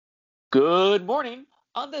Good morning.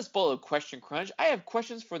 On this bowl of Question Crunch, I have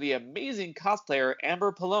questions for the amazing cosplayer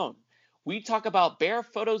Amber Pallone. We talk about bear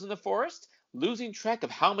photos in the forest, losing track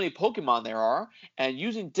of how many Pokemon there are, and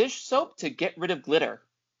using dish soap to get rid of glitter.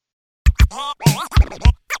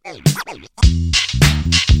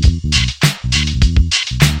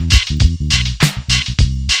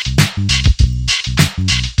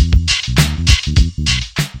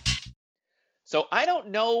 So I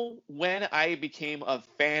don't know when I became a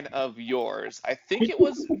fan of yours. I think it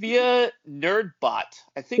was via NerdBot.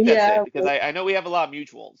 I think that's Yeah, it because I know we have a lot of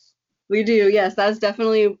mutuals. we do. Yes, that's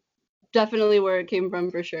definitely where it came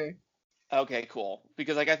from for sure. Okay, cool.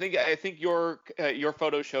 Because I think your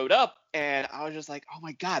photo showed up, and I was just like, oh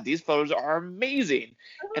my God, these photos are amazing.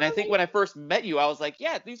 And I think when I first met you, I was like,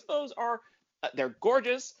 yeah, these photos are they're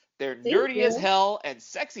gorgeous, they're Thank nerdy as you. hell, and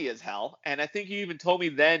sexy as hell. And I think you even told me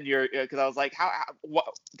then you're because I was like, how what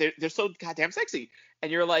they're so goddamn sexy.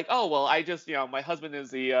 And you're like, oh well, I just my husband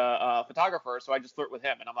is the photographer, so I just flirt with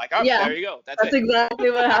him. And I'm like, oh, Yeah, there you go, that's that's it.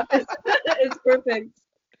 exactly what happened. It's perfect.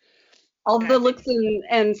 All And I the think looks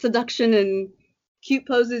and seduction and cute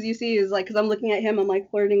poses you see is like because I'm looking at him, I'm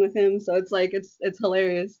like flirting with him, so it's like it's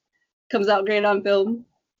hilarious. Comes out great on film.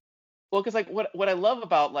 Well, because like what I love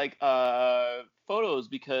about like photos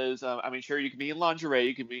because I mean sure you can be in lingerie,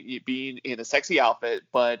 you can be in a sexy outfit,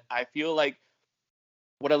 but I feel like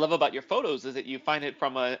what I love about your photos is that you find it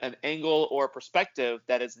from an angle or a perspective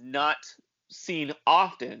that is not seen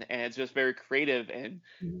often, and it's just very creative. And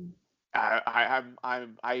Mhm.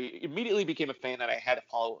 I immediately became a fan that I had to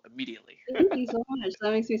follow immediately. Thank you so much.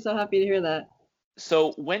 That makes me so happy to hear that.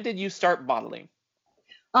 So when did you start modeling?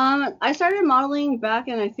 I started modeling back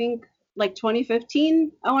in I think like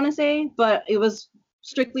 2015, I want to say, but it was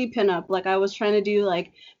strictly pinup. Like I was trying to do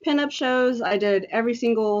like pinup shows. I did every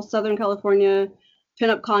single Southern California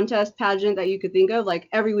pinup contest pageant that you could think of. Like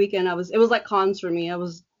every weekend, it was like cons for me. I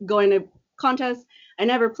was going to contests. I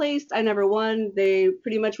never placed. I never won. They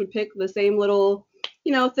pretty much would pick the same little,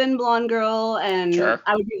 thin blonde girl, and Sure.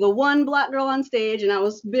 I would be the one black girl on stage, and I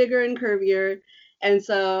was bigger and curvier, and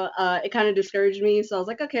so it kind of discouraged me. So I was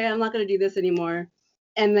like, okay, I'm not going to do this anymore.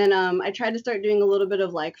 And then I tried to start doing a little bit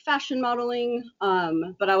of like fashion modeling,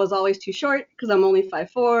 but I was always too short because I'm only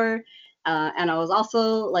 5'4". And I was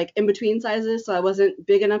also like in between sizes, so I wasn't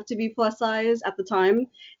big enough to be plus size at the time,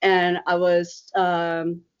 and I was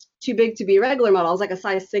too big to be a regular model. I was like a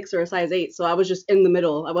size 6 or a size 8, so I was just in the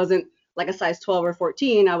middle. I wasn't like a size 12 or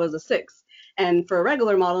 14. I was a 6, and for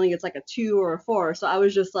regular modeling, it's like a 2 or a 4. So I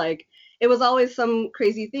was just like it was always some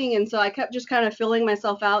crazy thing. And so I kept just kind of filling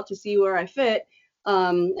myself out to see where I fit.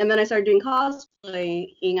 And then I started doing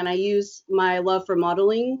cosplaying, and I used my love for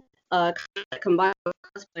modeling combined with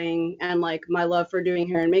cosplaying and like my love for doing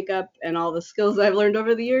hair and makeup and all the skills I've learned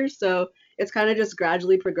over the years. So it's kind of just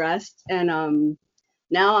gradually progressed. And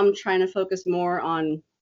now I'm trying to focus more on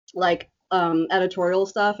like editorial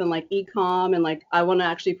stuff and like ecom, and like I want to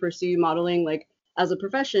actually pursue modeling like as a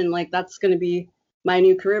profession. Like that's going to be my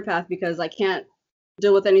new career path because I can't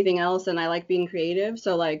deal with anything else, and I like being creative.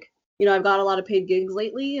 So like, I've got a lot of paid gigs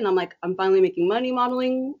lately, and I'm finally making money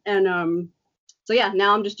modeling. And so yeah,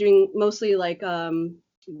 now I'm just doing mostly like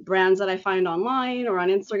brands that I find online or on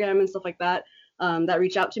Instagram and stuff like that, that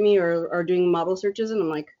reach out to me or doing model searches, and I'm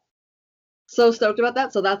like so stoked about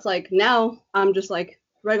that. So that's like now I'm just like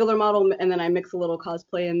regular model, and then I mix a little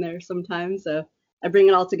cosplay in there sometimes. So I bring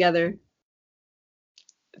it all together.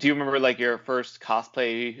 Do you remember like your first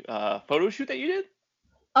cosplay photo shoot that you did?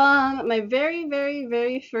 My very, very,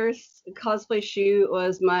 very first cosplay shoot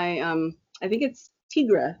was my I think it's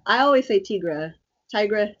Tigra. I always say Tigra. That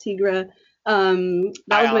I was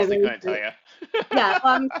my honestly very couldn't tell first. you.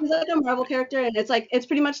 Yeah, she's like a Marvel character, and it's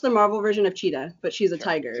pretty much the Marvel version of Cheetah, but she's a Sure.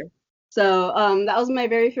 tiger. So that was my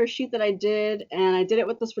very first shoot that I did, and I did it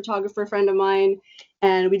with this photographer friend of mine,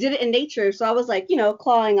 and we did it in nature. So I was like,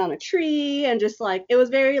 clawing on a tree, and just like it was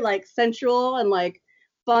very like sensual and like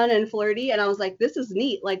fun and flirty, and I was like, this is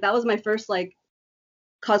neat. Like that was my first like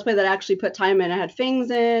cosplay that I actually put time in. I had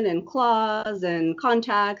fangs in and claws and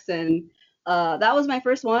contacts, and that was my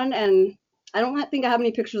first one. And I don't think I have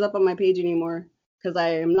any pictures up on my page anymore because I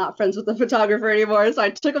am not friends with the photographer anymore. So I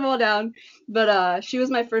took them all down. But she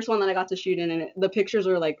was my first one that I got to shoot in, and the pictures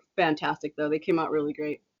were like fantastic though. They came out really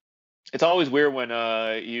great. It's always weird when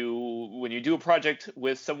you do a project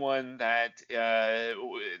with someone that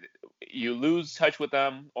you lose touch with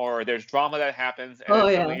them or there's drama that happens and Oh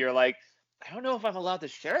then yeah. suddenly you're like, I don't know if I'm allowed to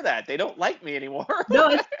share that. They don't like me anymore. No,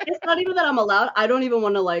 it's not even that I'm allowed. I don't even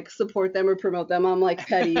want to like support them or promote them. I'm like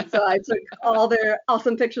petty. So I took all their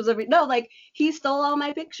awesome pictures of me. No, like he stole all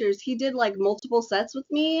my pictures. He did like multiple sets with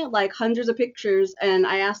me, like hundreds of pictures. And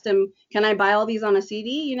I asked him, can I buy all these on a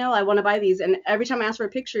CD? You know, I want to buy these. And every time I asked for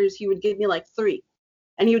pictures, he would give me like three.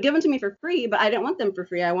 And he would give them to me for free, but I didn't want them for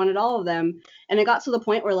free. I wanted all of them. And it got to the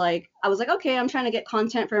point where like I was like, okay, I'm trying to get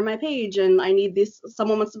content for my page and I need this,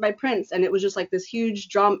 someone wants to buy prints. And it was just like this huge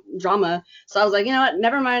drama. So I was like, you know what,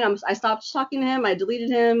 never mind. I stopped talking to him. I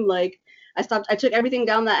deleted him. Like I took everything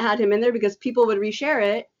down that had him in there because people would reshare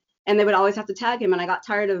it and they would always have to tag him. And I got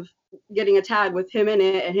tired of getting a tag with him in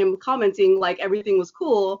it and him commenting like everything was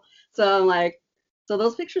cool. So I'm like, so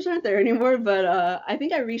those pictures aren't there anymore. But I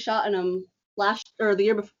think I reshot in them last or the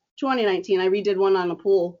year before 2019. I redid one on a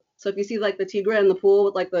pool. So if you see like the Tigra in the pool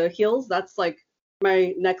with like the heels, that's like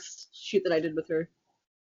my next shoot that I did with her.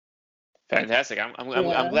 Fantastic. I'm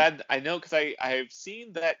Yeah. glad I know because I've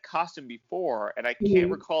seen that costume before and I can't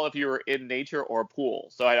Hmm. recall if you were in nature or a pool.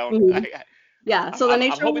 So I don't. Hmm. Yeah. So the I'm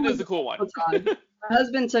nature hoping one this was is a cool one. what's on. My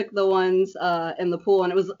husband took the ones in the pool,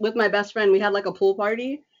 and it was with my best friend. We had like a pool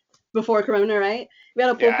party before Corona, right? We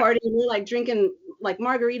had a pool Yeah. party, and we were like drinking like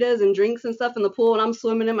margaritas and drinks and stuff in the pool, and I'm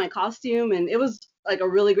swimming in my costume, and it was like a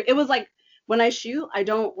really great. It was like when I shoot, I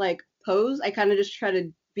don't like pose. I kind of just try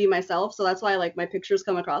to be myself, so that's why like my pictures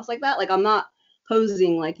come across like that. Like I'm not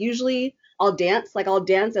posing. Like usually I'll dance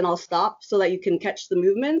and I'll stop so that you can catch the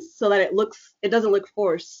movements, so that it doesn't look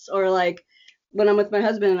forced or like when I'm with my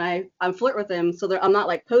husband and I flirt with him, so I'm not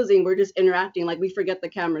like posing. We're just interacting. Like we forget the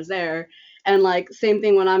camera's there, and like same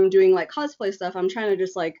thing when I'm doing like cosplay stuff. I'm trying to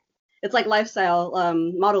just like it's like lifestyle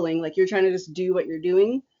modeling. Like you're trying to just do what you're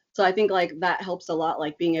doing. So I think like that helps a lot.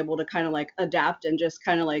 Like being able to kind of like adapt and just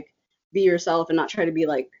kind of like be yourself and not try to be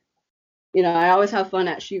like I always have fun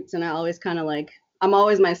at shoots and I always kind of like I'm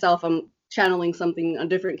always myself. I'm channeling something a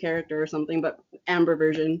different character or something, but Amber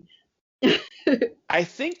version. I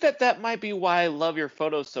think that that might be why I love your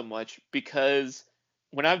photos so much because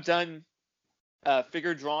when I've done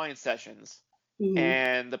figure drawing sessions Hmm.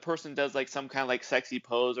 and the person does like some kind of like sexy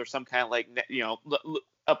pose or some kind of like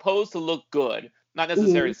a pose to look good, not Hmm.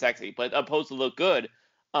 necessarily sexy, but a pose to look good,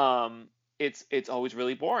 um, it's always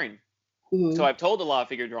really boring. So Hmm. I've told a lot of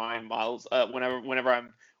figure drawing models whenever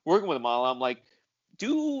I'm working with a model, I'm like,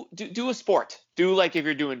 do a sport. Do like if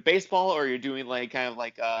you're doing baseball or you're doing like kind of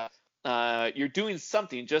like you're doing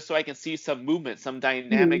something just so I can see some movement, some Hmm.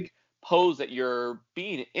 dynamic pose that you're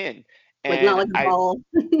being in. Like not And like a ball.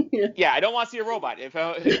 Yeah. yeah, I don't want to see a robot. If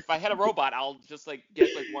I had a robot, I'll just like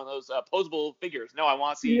get like one of those posable figures. No, I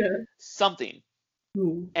want to see Yeah. something.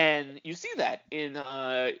 Hmm. And you see that in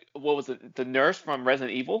what was it, the nurse from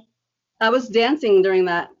Resident Evil? I was dancing during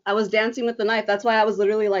that. I was dancing with the knife. That's why I was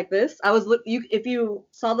literally like this. You if you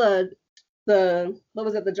saw the what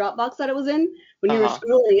was it, the Dropbox that it was in, when you were Uh-huh.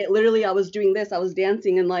 scrolling it, literally I was doing this. I was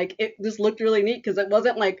dancing and like it just looked really neat because it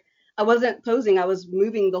wasn't like I wasn't posing. I was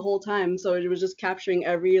moving the whole time. So it was just capturing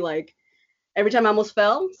every time I almost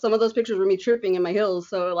fell. Some of those pictures were me tripping in my heels.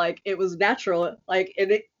 So like it was natural. Like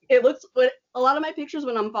it looks but a lot of my pictures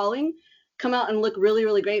when I'm falling come out and look really,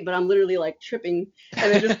 really great, but I'm literally like tripping.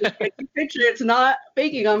 And it just like you picture it's not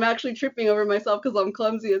faking. I'm actually tripping over myself because I'm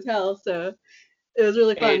clumsy as hell. So it was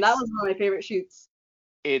really fun. That it's was one of my favorite shoots.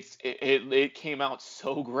 it came out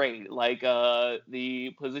so great. Like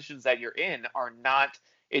the positions that you're in are not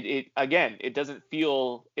it again, it doesn't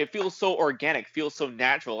feel it feels so organic, feels so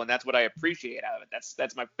natural, and that's what I appreciate out of it.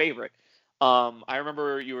 That's my favorite. I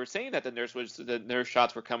remember you were saying that the nurse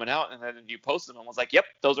shots were coming out and then you posted them and was like, "Yep,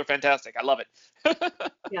 those are fantastic. I love it."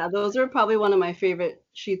 Yeah, those are probably one of my favorite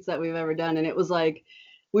shoots that we've ever done. And it was like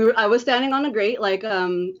I was standing on a grate, like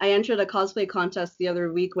I entered a cosplay contest the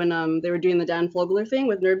other week when they were doing the Dan Fogler thing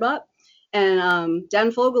with Nerdbot. And Dan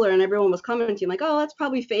Fogler and everyone was commenting like, "Oh, that's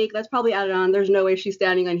probably fake. That's probably added on. There's no way she's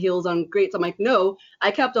standing on heels on grates." I'm like, "No."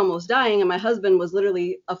 I kept almost dying, and my husband was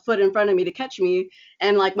literally a foot in front of me to catch me,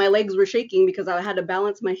 and like my legs were shaking because I had to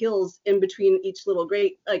balance my heels in between each little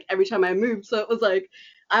grate, like every time I moved. So it was like,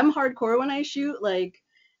 I'm hardcore when I shoot. Like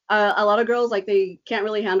a lot of girls like they can't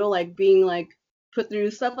really handle like being like put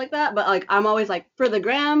through stuff like that, but like I'm always like for the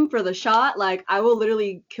gram, for the shot, like I will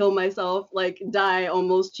literally kill myself, like die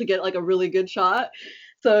almost to get like a really good shot.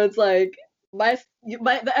 So it's like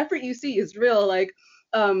the effort you see is real. Like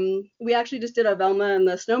we actually just did a Velma and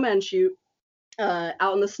the Snowman shoot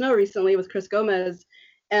out in the snow recently with Chris Gomez,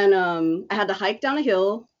 and I had to hike down a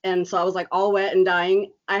hill, and so I was like all wet and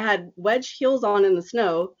dying. I had wedge heels on in the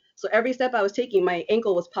snow, so every step I was taking, my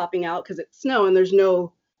ankle was popping out because it's snow and there's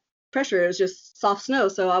no pressure. It was just soft snow.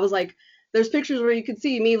 So I was like there's pictures where you could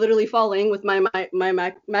see me literally falling with my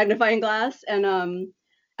magnifying glass, and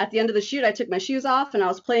at the end of the shoot, I took my shoes off and I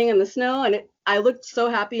was playing in the snow, and I looked so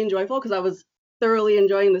happy and joyful because I was thoroughly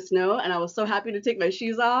enjoying the snow, and I was so happy to take my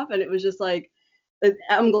shoes off, and it was just like,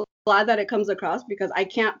 I'm glad that it comes across because I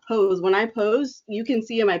can't pose. When I pose, you can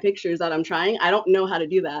see in my pictures that I'm trying. I don't know how to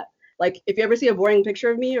do that. Like, if you ever see a boring picture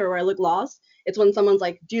of me or where I look lost, it's when someone's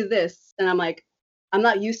like, do this, and I'm like, I'm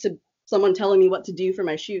not used to someone telling me what to do for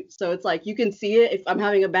my shoot. So it's like you can see it. If I'm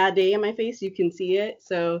having a bad day in my face, you can see it.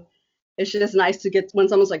 So it's just nice to get when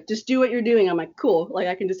someone's like, just do what you're doing. I'm like, cool. Like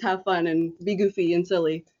I can just have fun and be goofy and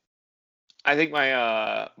silly. I think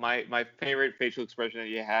my favorite facial expression that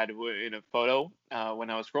you had in a photo when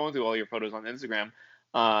I was scrolling through all your photos on Instagram,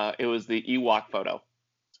 it was the Ewok photo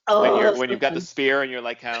when Oh, that's you've so got the fun. spear and you're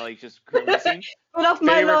like kind of like just grimacing. Put off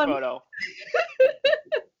my Favorite lawn. photo.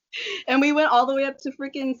 And we went all the way up to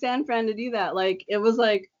freaking San Fran to do that. Like it was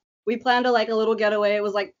like we planned a little getaway. It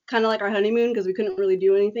was like kind of like our honeymoon because we couldn't really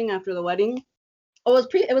do anything after the wedding. Oh,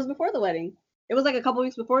 it was before the wedding. It was like a couple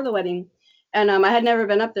weeks before the wedding. And I had never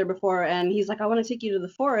been up there before, and he's like, "I want to take you to the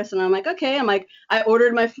forest," and I'm like, "Okay." I'm like, I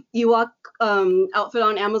ordered my Ewok outfit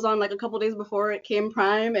on Amazon like a couple days before it came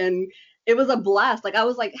Prime, and it was a blast. Like I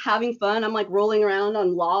was like having fun. I'm like rolling around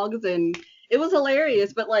on logs, and it was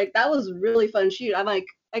hilarious. But like that was really fun shoot. I'm like,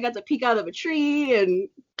 I got to peek out of a tree, and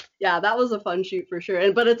yeah, that was a fun shoot for sure.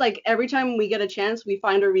 And but it's like every time we get a chance, we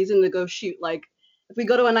find a reason to go shoot. Like if we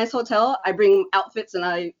go to a nice hotel, I bring outfits and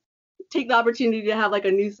I take the opportunity to have like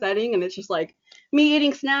a new setting, and it's just like me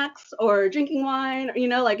eating snacks or drinking wine,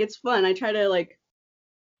 like it's fun. I try to like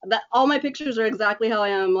that all my pictures are exactly how I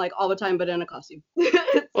am like all the time but in a costume.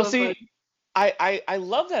 It's Well, so fun. see, I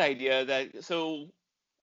love that idea that so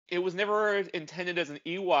it was never intended as an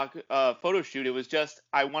Ewok photo shoot. It was just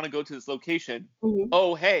I want to go to this location. Hmm.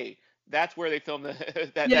 Oh, hey, that's where they filmed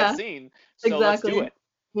that Yeah, scene. So let's do exactly. it.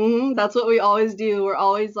 That's what we always do. We're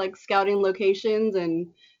always like scouting locations, and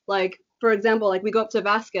like for example, like we go up to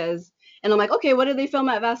Vasquez, and I'm like, okay, what did they film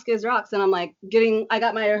at Vasquez Rocks? And I'm like, I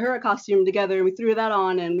got my Ahura costume together, and we threw that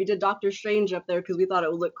on, and we did Doctor Strange up there because we thought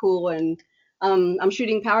it would look cool. And I'm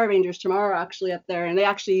shooting Power Rangers tomorrow actually up there, and they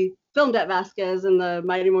actually filmed at Vasquez in the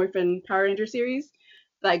Mighty Morphin Power Ranger series,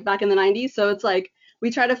 like back in the '90s. So it's like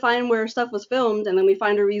we try to find where stuff was filmed, and then we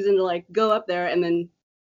find a reason to like go up there, and then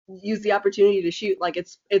use the opportunity to shoot. Like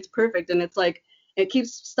it's perfect, and it's like it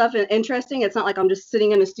keeps stuff interesting. It's not like I'm just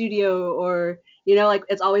sitting in a studio or like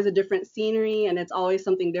it's always a different scenery and it's always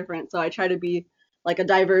something different. So I try to be like a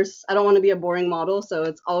diverse. I don't want to be a boring model, so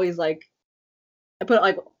it's always like I put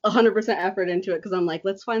like 100% effort into it because I'm like,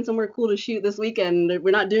 let's find somewhere cool to shoot this weekend.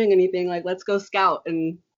 We're not doing anything. Like let's go scout,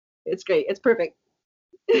 and it's great. It's perfect.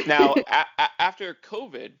 Now, after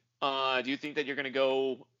COVID, do you think that you're going to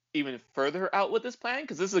go even further out with this plan?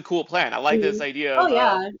 Because this is a cool plan. I like this Mhm. idea Oh of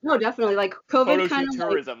yeah, no, definitely. Like COVID photo kind shoot of like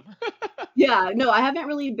tourism. yeah, no, I haven't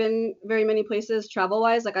really been very many places travel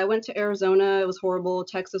wise. Like I went to Arizona, it was horrible.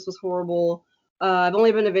 Texas was horrible. I've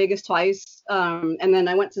only been to Vegas twice, and then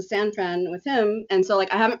I went to San Fran with him, and so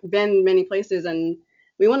like I haven't been many places. And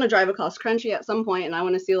we want to drive across country at some point, and I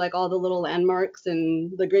want to see like all the little landmarks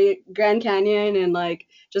and the Great Grand Canyon and like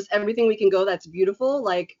just everything we can go that's beautiful.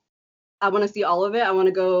 Like I want to see all of it. I want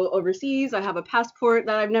to go overseas. I have a passport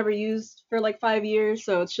that I've never used for like 5 years,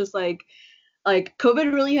 so it's just like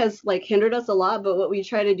COVID really has like hindered us a lot, but what we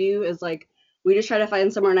try to do is like we just try to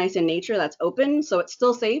find somewhere nice in nature that's open, so it's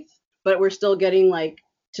still safe, but we're still getting like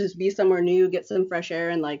to just be somewhere new, get some fresh air,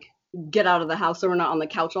 and like get out of the house so we're not on the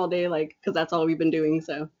couch all day, like because that's all we've been doing.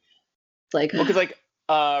 So it's like, Well, because like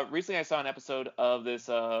recently I saw an episode of this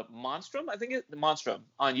Monstrum, I think the Monstrum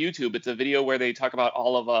on YouTube. It's a video where they talk about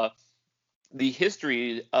all of the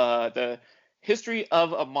history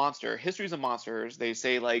of a monster, histories of monsters. They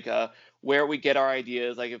say like where we get our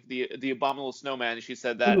ideas. Like if the abominable snowman, she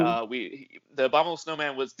said that mhm. the abominable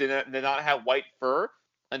snowman did not have white fur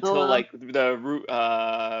Oh until wow, like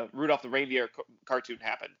the Rudolph the reindeer cartoon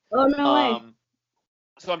happened. oh no way, Um,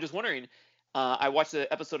 so I'm just wondering. I watched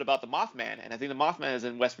the episode about the Mothman, and I think the Mothman is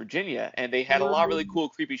in West Virginia, and they had a lot of really cool,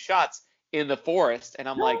 creepy shots in the forest. And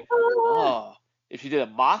I'm like, oh, if you did a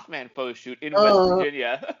Mothman photo shoot in West oh,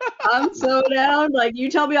 Virginia, I'm so down. Like you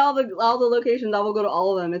tell me all the locations, I will go to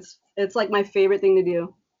all of them. It's like my favorite thing to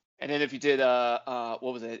do. and then if you did what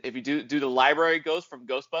was it? If you do the library ghost from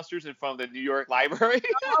Ghostbusters and from the New York Library,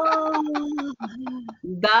 Oh,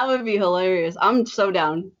 that would be hilarious. I'm so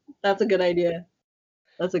down. That's a good idea.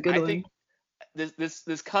 That's a good I think one.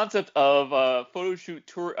 this concept of photo shoot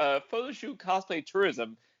cosplay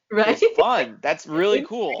tourism Right? is fun. That's really It's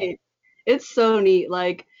cool. great. It's so neat.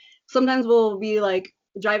 Like sometimes we'll be like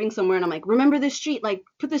driving somewhere and I'm like, remember this street, like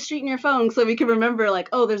put this street in your phone so we can remember like,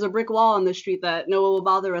 oh, there's a brick wall on the street that no one will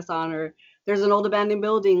bother us on, or there's an old abandoned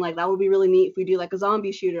building, like that would be really neat if we do like a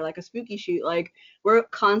zombie shoot or like a spooky shoot. Like we're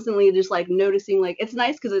constantly just like noticing, like it's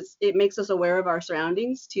nice because it makes us aware of our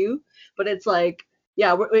surroundings too, but it's like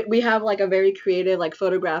yeah, we have like a very creative like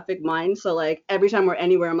photographic mind. So like every time we're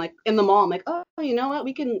anywhere, I'm like in the mall, I'm like, oh, you know what,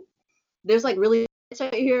 we can, there's like really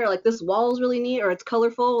right here, like this wall is really neat or it's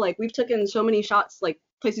colorful. Like we've taken so many shots like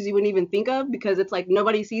places you wouldn't even think of because it's like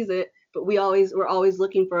nobody sees it, but we're always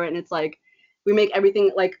looking for it. And it's like we make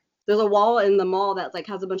everything like there's a wall in the mall that like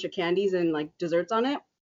has a bunch of candies and like desserts on it.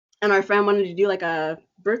 And our friend wanted to do like a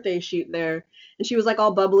birthday shoot there, and she was like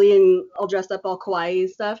all bubbly and all dressed up all kawaii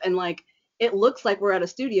stuff, and like it looks like we're at a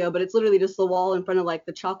studio, but it's literally just the wall in front of like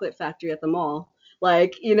the chocolate factory at the mall,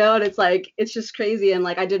 like you know. And it's like it's just crazy. And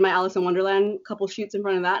like I did my Alice in Wonderland couple shoots in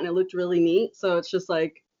front of that, and it looked really neat. So it's just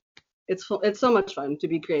like it's so much fun to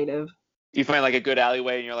be creative. You find like a good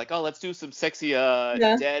alleyway, and you're like, oh, let's do some sexy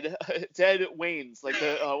Yeah. dead dead Waynes, like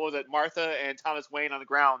the what was it, Martha and Thomas Wayne on the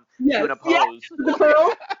ground Yes. doing a Yeah. pose. The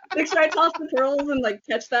pearls. Make sure I toss the pearls and like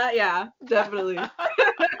catch that. Yeah, definitely.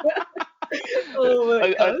 Oh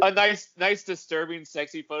my god. A nice disturbing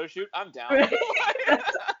sexy photo shoot. I'm down. Right?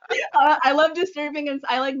 I love disturbing, and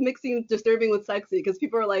I like mixing disturbing with sexy because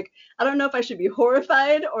people are like, I don't know if I should be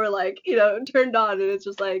horrified or like, you know, turned on, and it's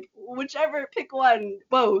just like whichever, pick one,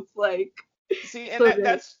 both, like See, and so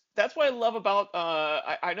good. that's what I love about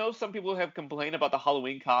I know some people have complained about the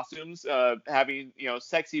Halloween costumes having, you know,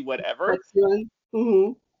 sexy whatever, Sexy one.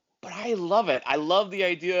 Hmm. but I love it. I love the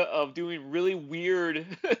idea of doing really weird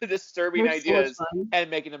disturbing They're so much ideas fun. and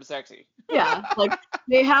making them sexy. Yeah, like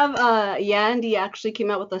they have Yandy actually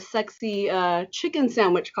came out with a sexy chicken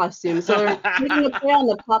sandwich costume. So they're making a play on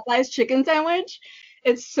the Popeyes chicken sandwich.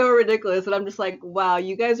 It's so ridiculous, and I'm just like, wow,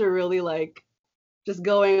 you guys are really like just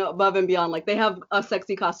going above and beyond. Like they have a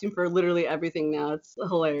sexy costume for literally everything now. It's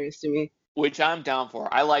hilarious to me. Which I'm down for.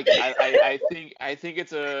 I like it. I think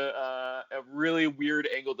it's a really weird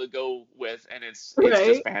angle to go with, and it's just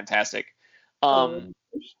Right? fantastic. Oh. Um,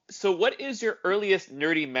 so what is your earliest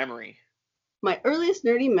nerdy memory? My earliest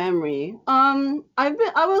nerdy memory. I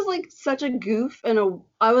was like such a goof and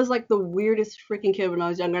I was like the weirdest freaking kid when I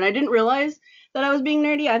was younger, and I didn't realize that I was being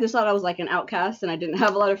nerdy. I just thought I was like an outcast and I didn't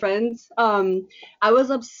have a lot of friends. I was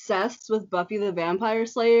obsessed with Buffy the Vampire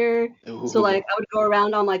Slayer. So Ooh. like I would go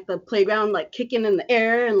around on like the playground like kicking in the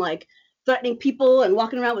air and like threatening people and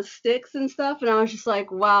walking around with sticks and stuff, and I was just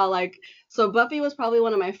like, wow, like so Buffy was probably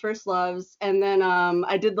one of my first loves. And then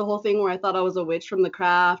I did the whole thing where I thought I was a witch from the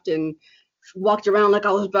craft and walked around like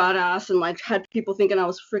I was badass and like had people thinking I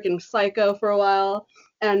was freaking psycho for a while.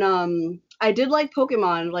 And I did like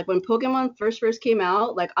Pokemon. Like when Pokemon first came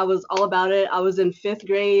out, like I was all about it. I was in 5th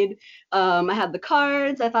grade. I had the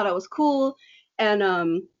cards. I thought I was cool.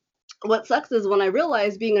 And what sucks is when I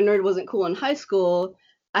realized being a nerd wasn't cool in high school,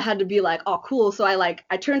 I had to be like, oh, cool. So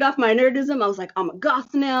I turned off my nerdism. I was like, I'm a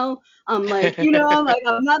goth now. I'm like, you know, I'm like,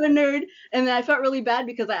 I'm not a nerd. And then I felt really bad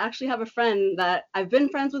because I actually have a friend that I've been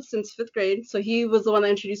friends with since 5th grade. So he was the one that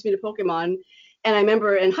introduced me to Pokemon. And I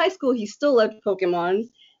remember in high school, he still loved Pokemon.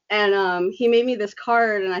 And he made me this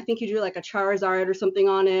card, and I think he drew like a Charizard or something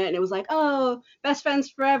on it. And it was like, oh, best friends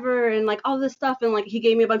forever, and like all this stuff. And like he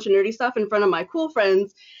gave me a bunch of nerdy stuff in front of my cool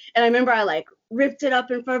friends. And I remember I like ripped it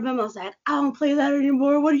up in front of him. I was like, I don't play that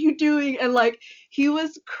anymore. What are you doing? And like he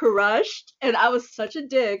was crushed, and I was such a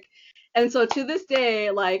dick. And so to this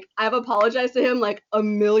day, like I've apologized to him like a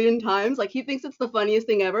million times. Like he thinks it's the funniest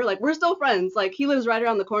thing ever. Like we're still friends. Like he lives right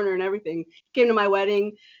around the corner and everything. Came to my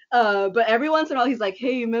wedding. But every once in a while he's like,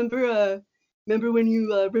 hey, remember when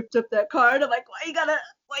you ripped up that card? I'm like, why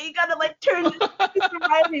you gotta like turn this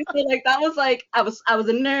remind me? So like that was like I was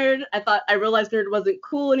a nerd. I realized nerd wasn't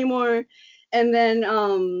cool anymore. And then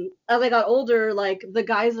as I got older, like the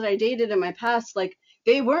guys that I dated in my past, like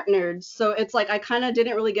they weren't nerds. So it's like I kind of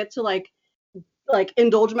didn't really get to like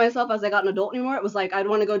indulge myself as I got an adult anymore. It was like I'd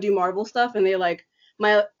want to go do Marvel stuff, and they like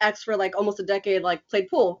my ex for like almost a decade like played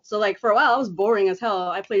pool. So like for a while I was boring as hell.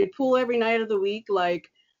 I played pool every night of the week. Like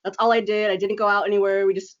that's all I did. I didn't go out anywhere.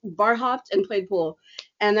 We just bar hopped and played pool.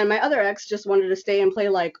 And then my other ex just wanted to stay and play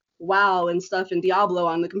like WoW and stuff and Diablo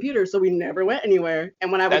on the computer, so we never went anywhere.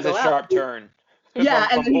 And when I would That's a go out, sharp turn yeah,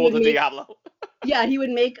 and from then he pool would to make Diablo. yeah, he would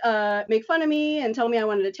make fun of me and tell me I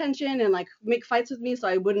wanted attention and like make fights with me so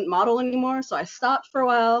I wouldn't model anymore. So I stopped for a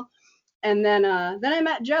while. And then I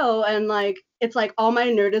met Joe, and like it's like all my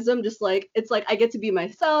nerdism just like it's like I get to be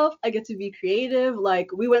myself, I get to be creative.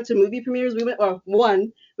 Like we went to movie premieres, we went or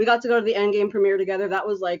one, we got to go to the Endgame premiere together. That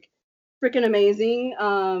was like freaking amazing.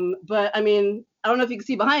 But I mean, I don't know if you can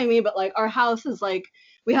see behind me, but like our house is like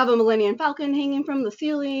we have a Millennium Falcon hanging from the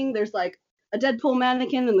ceiling. There's like a Deadpool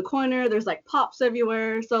mannequin in the corner. There's like pops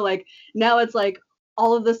everywhere. So like now it's like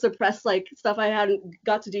all of the suppressed like stuff I hadn't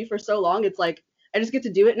got to do for so long. It's like I just get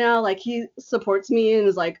to do it now. Like he supports me and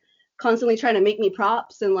is like constantly trying to make me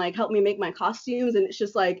props and like help me make my costumes. And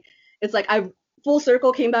it's like I've full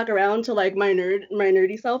circle came back around to like my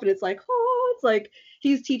nerdy self. And it's like, oh, it's like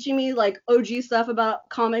he's teaching me like OG stuff about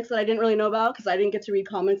comics that I didn't really know about because I didn't get to read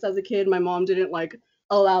comics as a kid. My mom didn't like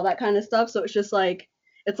allow that kind of stuff. So it's like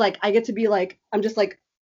I get to be like I'm just like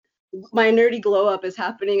my nerdy glow up is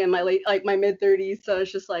happening in my late like my mid 30s. So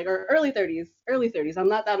it's just like or early 30s, early 30s. I'm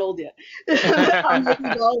not that old yet. I'm just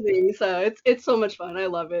evolving. So it's so much fun. I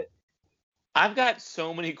love it. I've got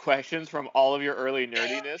so many questions from all of your early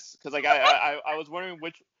nerdiness because like I was wondering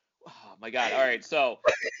which. Oh my god! All right, so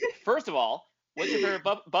first of all, what's your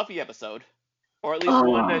favorite Buffy episode, or at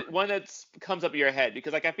least one that comes up in your head?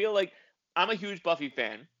 Because like I feel like I'm a huge Buffy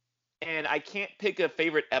fan, and I can't pick a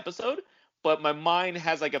favorite episode, but my mind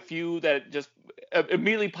has like a few that just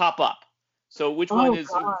immediately pop up. So which one is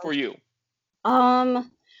for you?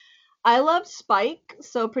 I loved Spike,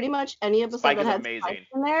 so pretty much any episode Spike that is had amazing. Spike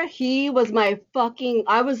in there, he was my fucking.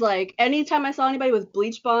 I was like, anytime I saw anybody with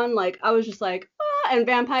bleach blonde, like I was just like, ah, and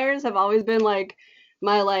vampires have always been like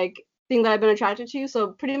my like thing that I've been attracted to. So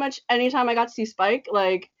pretty much anytime I got to see Spike,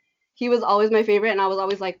 like he was always my favorite, and I was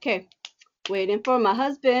always like, okay, waiting for my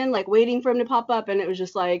husband, like waiting for him to pop up, and it was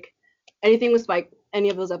just like anything with Spike, any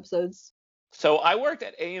of those episodes. So I worked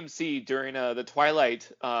at AMC during the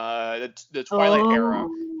Twilight the Twilight era,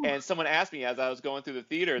 and someone asked me as I was going through the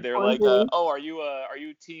theater, they were like, "Oh, are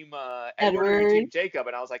you team Edward or are you team Jacob?"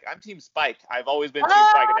 And I was like, "I'm team Spike. I've always been team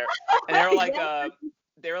Spike." And they were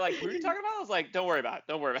like, "Who are you talking about?" I was like, "Don't worry about it.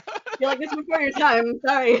 Don't worry about it." You're like, "This is before your time. I'm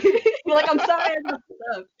sorry." You're like, "I'm sorry."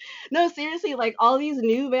 No, seriously, like all these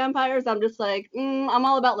new vampires, I'm just like, I'm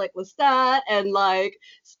all about like Lestat and like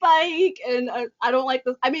Spike, and I don't like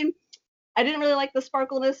this. I mean. I didn't really like the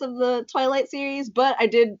sparkleness of the Twilight series, but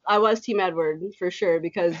I was Team Edward for sure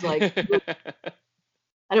because like I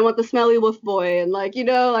didn't want the smelly wolf boy and like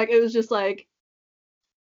like it was just like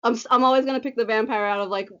I'm always gonna pick the vampire out of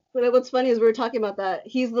like what's funny is we were talking about that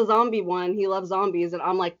he's the zombie one, he loves zombies and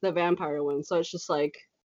I'm like the vampire one, so it's just like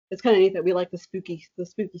it's kind of neat that we like the spooky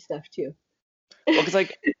stuff too. Well, because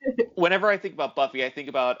like whenever I think about Buffy, I think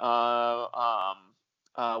about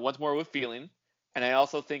Once More with Feeling. And I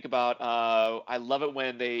also think about I love it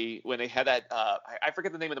when they had that I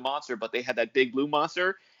forget the name of the monster, but they had that big blue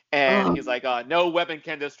monster, and he's like, "No weapon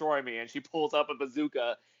can destroy me," and she pulls up a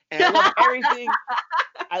bazooka, and I love everything.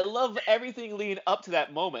 I love everything leading up to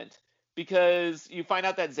that moment because you find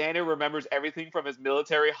out that Xander remembers everything from his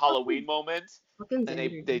military Halloween moment, and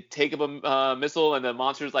they take up a missile, and the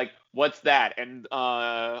monster's like, "What's that?" And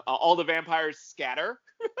all the vampires scatter.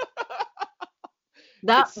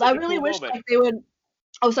 I really wish like they would.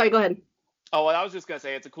 Oh, sorry. Go ahead. Oh, well, I was just gonna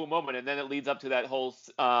say it's a cool moment, and then it leads up to that whole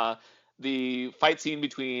the fight scene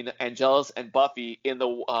between Angelus and Buffy in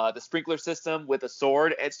the sprinkler system with a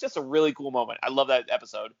sword. It's just a really cool moment. I love that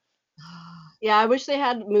episode. Yeah, I wish they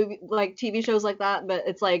had like TV shows like that, but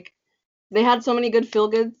it's like they had so many good feel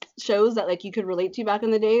good shows that like you could relate to back in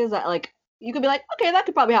the days that like you could be like, okay, that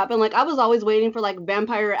could probably happen. Like I was always waiting for like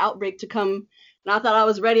Vampire Outbreak to come. And I thought I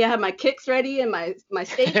was ready. I had my kicks ready and my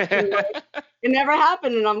stakes. And, like, it never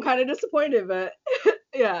happened, and I'm kind of disappointed. But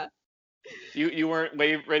yeah. You weren't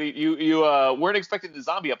ready. You weren't expecting the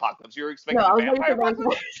zombie apocalypse. You were expecting the vampire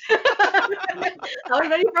apocalypse. I was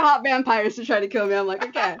ready for hot vampires to try to kill me. I'm like,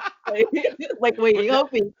 okay, like waiting,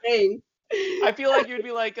 hoping, praying. I feel like you'd be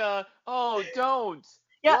like, oh, don't.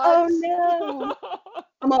 Yeah. What? Oh no.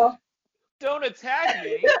 I'm all. Don't attack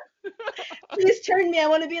me. Please turn me. I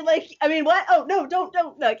want to be like. I mean, what? Oh no! Don't.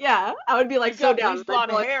 Like, yeah. I would be like so down.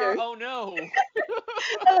 Blonde hair. Oh no.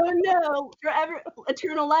 Oh no! Forever,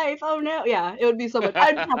 eternal life. Oh no! Yeah, it would be so much.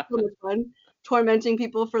 I'd have so much fun tormenting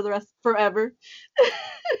people for the rest forever.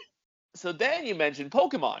 So then you mentioned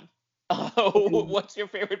Pokemon. What's your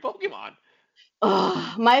favorite Pokemon?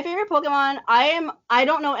 My favorite Pokemon. I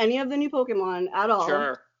don't know any of the new Pokemon at all.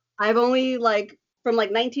 Sure. I've only like. From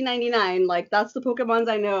like 1999, like that's the Pokemons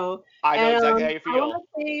I know. I know exactly how you feel. I want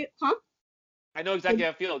to say, huh? I know exactly how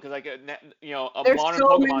I feel because like a There's modern so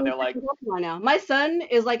Pokemon, they're like Pokemon now. My son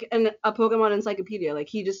is like a Pokemon encyclopedia.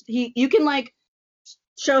 Like you can like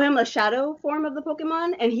show him a shadow form of the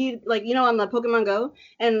Pokemon, and he like on the Pokemon Go,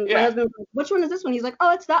 and my husband, which one is this one? He's like,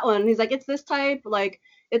 oh, it's that one. He's like, it's this type. Like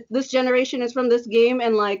it's this generation is from this game,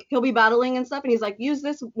 and like he'll be battling and stuff, and he's like, use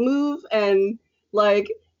this move and like.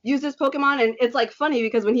 Use this Pokemon, and it's like funny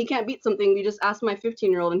because when he can't beat something, we just ask my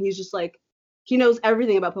 15-year-old, and he's He knows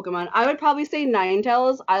everything about Pokemon. I would probably say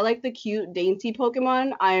Ninetales. I like the cute, dainty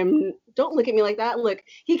Pokemon. Don't look at me like that. Look,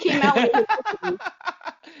 he came out with Pokemon.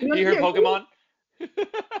 You heard Pokemon?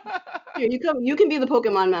 Here, you can be the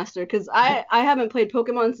Pokemon master because I haven't played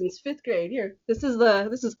Pokemon since 5th grade. Here, this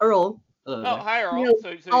is Earl. Oh, hi Earl. knows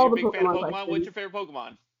So all you're a the big fan of Pokemon Pokemon. What's questions. your favorite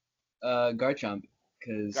Pokemon? Garchomp,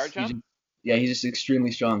 because Garchomp? he's just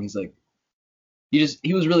extremely strong. He's like,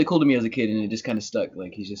 he was really cool to me as a kid, and it just kind of stuck.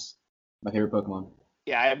 Like, he's just my favorite Pokemon.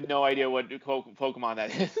 Yeah, I have no idea what Pokemon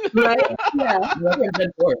that is. Right? Yeah.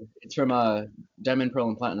 Gen 4. It's from Diamond, Pearl,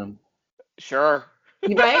 and Platinum. Sure.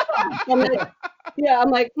 Right? I'm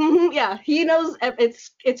like, yeah. He knows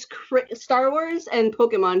it's Star Wars and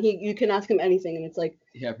Pokemon. You can ask him anything, and it's like,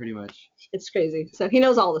 Yeah, pretty much. it's crazy. So he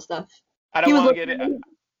knows all the stuff. I don't want to get it.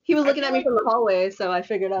 He was I looking feel at me like- from the hallway, so I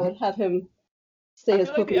figured I would have him say I his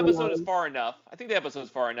feel like the Pokemon episode is knowledge. far enough. I think the episode is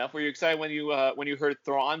far enough. Were you excited when you heard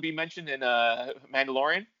Thrawn be mentioned in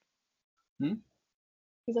Mandalorian?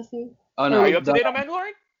 Is that thing? Oh Are no, Are you up to date on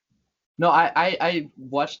Mandalorian? no, I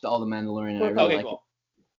watched all the Mandalorian and I really Okay, like cool. it.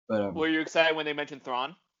 But Were you excited when they mentioned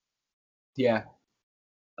Thrawn? yeah.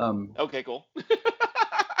 Okay, cool.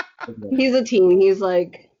 He's a teen. He's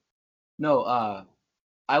like, No,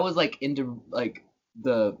 I was like into like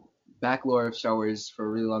the back lore of Star Wars for a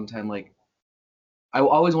really long time. Like, I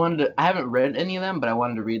always wanted to. I haven't read any of them, but I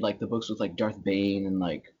wanted to read like the books with like Darth Bane and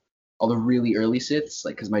like all the really early Siths.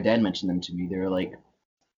 Like, because my dad mentioned them to me. They were like,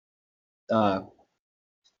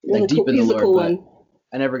 like deep in the he's a lore, cool but one.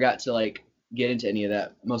 I never got to like get into any of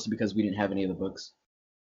that. Mostly because we didn't have any of the books.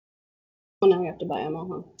 Well, now we have to buy them all,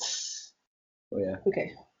 huh? Oh yeah.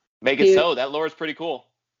 Okay. Make it so. That lore is pretty cool.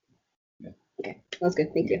 Okay, that's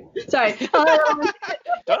good. Thank you. Sorry.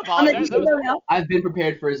 Don't apologize. That was- now. I've been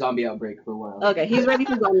prepared for a zombie outbreak for a while. Okay, he's ready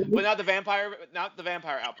for zombies. but not the vampire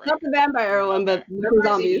outbreak. Not the vampire one, but They're the pretty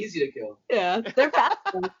zombies. easy to kill. Yeah, they're fast.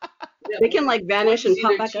 They can like vanish and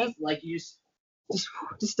pop back up. Like you Just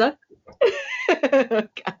stuck.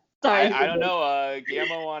 Sorry. I don't know.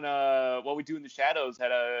 Guillermo on What We Do in the Shadows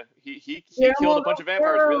had he Guillermo killed a bunch of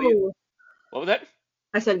vampires. del Really? Toro. What was that?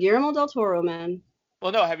 I said Guillermo del Toro, man.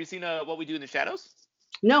 Well, no. Have you seen What We Do in the Shadows?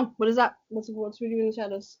 No, what is that? What's we do in the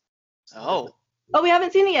shadows? Oh, Oh, we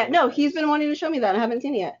haven't seen it yet. No, he's been wanting to show me that. I haven't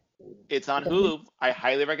seen it yet. it's on Hulu. I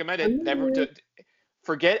highly recommend it.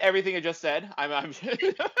 Forget everything I just said. I'm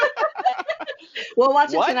We'll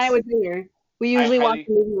watch What? it tonight with dinner. We usually watch highly-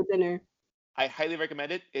 the movie with dinner. I highly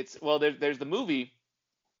recommend it. There's the movie,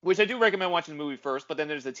 which I do recommend watching the movie first, but then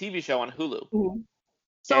there's the TV show on Hulu. Mhm. And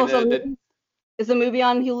So, is the movie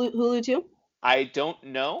on Hulu too? I don't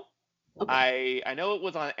know. Okay. I know it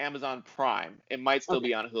was on Amazon Prime. It might still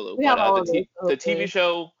be on Hulu. We have all But of those, the okay.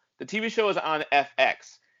 TV show is on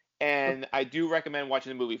FX, and I do recommend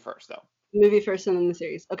watching the movie first though. Movie first and then the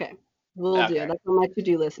series. Okay, we'll do. Okay. That's on my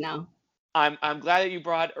to-do list now. I'm glad that you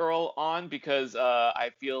brought Earl on because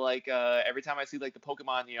I feel like every time I see like the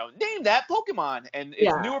Pokemon, name that Pokemon, and it's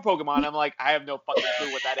Yeah. newer Pokemon, I'm like, I have no fucking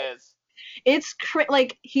clue what that is. It's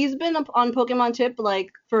like he's been on Pokemon Tip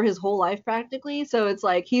like for his whole life practically. So it's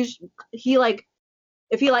like he like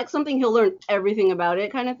if he likes something, he'll learn everything about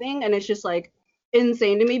it, kind of thing. And it's just like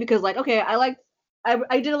insane to me because like okay,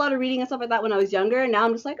 I did a lot of reading and stuff like that when I was younger, and now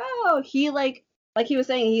I'm just like oh he like he was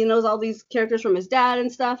saying he knows all these characters from his dad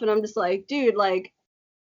and stuff, and I'm just like dude like.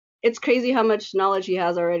 It's crazy how much knowledge he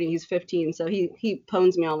has already. He's 15, so he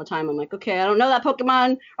pones me all the time. I'm like, okay, I don't know that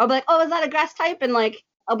Pokemon. I'll be like, oh, is that a grass type? And like,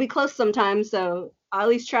 I'll be close sometimes, so I'll at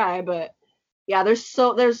least try. But yeah, there's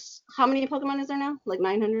how many Pokemon is there now? Like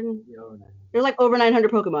 900? There's like over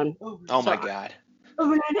 900 Pokemon. Oh my god.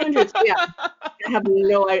 Over 900. So yeah, I have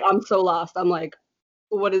no idea. I'm so lost. I'm like,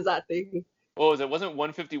 what is that thing? What was it? Wasn't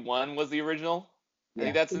 151 was the original? I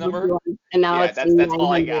think Yeah. that's the number. And now Yeah, it's that's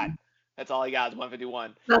all I 900. got. That's all I got is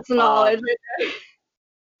 151. That's the knowledge right there.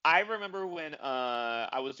 I remember when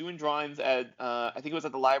I was doing drawings at I think it was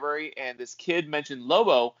at the library, and this kid mentioned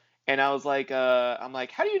Lobo, and I was like, I'm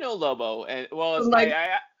like, how do you know Lobo? And well, it's Like-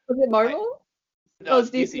 I Was it Marvel? no, it's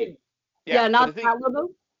it's DC. Yeah, but not the that Lobo.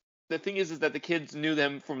 the thing is that the kids knew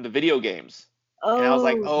them from the video games, Oh. and I was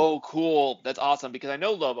like, oh, cool, that's awesome because I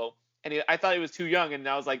know Lobo, and I thought he was too young, and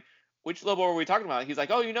I was like, which Lobo are we talking about? He's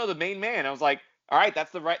like, oh, you know the main man. I was like, all right,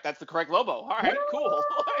 that's the correct Lobo. All right, cool.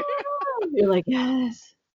 You're like,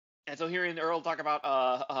 yes. And so hearing Earl talk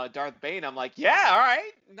about Darth Bane, I'm like, yeah, all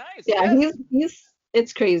right, nice. Yeah, yes.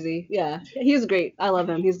 it's crazy. Yeah, he's great. I love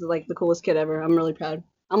him. He's like the coolest kid ever. I'm really proud.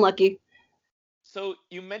 I'm lucky. So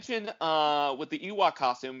you mentioned with the Ewok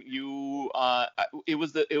costume, it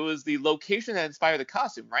was the location that inspired the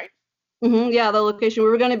costume, right? Yeah, the location. We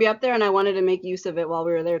were going to be up there, and I wanted to make use of it while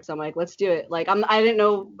we were there. So I'm like, let's do it. Like, I didn't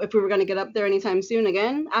know if we were going to get up there anytime soon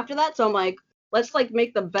again after that. So I'm like, let's like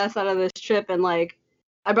make the best out of this trip. And like,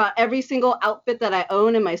 I brought every single outfit that I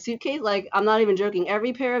own in my suitcase. Like, I'm not even joking.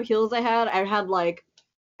 Every pair of heels I had like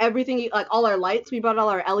everything, like all our lights. We brought all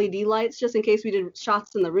our LED lights just in case we did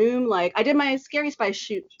shots in the room. Like, I did my Scary Spice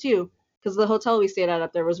shoot too, because the hotel we stayed at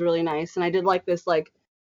up there was really nice. And I did like this like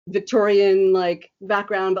Victorian like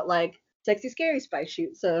background, but like sexy Scary Spice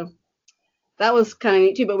shoot. So that was kind of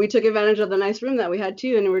neat too. But we took advantage of the nice room that we had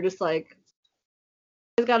too, and we're just like,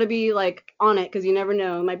 it's got to be like on it because you never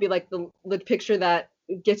know. It might be like the picture that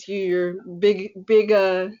gets you your big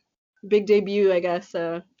debut, I guess.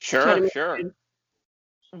 So Sure, sure.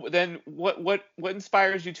 Then what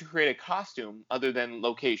inspires you to create a costume other than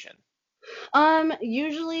location?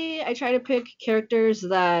 Usually I try to pick characters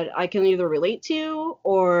that I can either relate to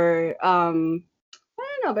or I don't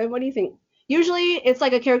know, babe. What do you think? Usually, it's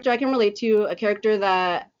like a character I can relate to, a character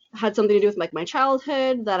that had something to do with like my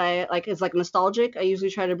childhood that I like is like nostalgic. I usually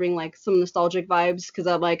try to bring like some nostalgic vibes because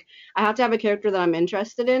I'm like I have to have a character that I'm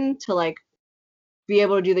interested in to like be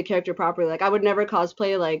able to do the character properly. Like I would never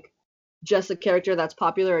cosplay like just a character that's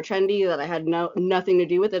popular or trendy that I had nothing to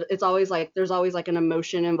do with it. It's always like there's always like an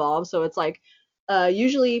emotion involved. So it's like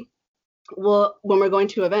usually well, when we're going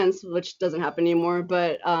to events, which doesn't happen anymore,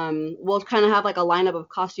 but we'll kind of have like a lineup of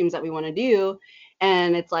costumes that we want to do.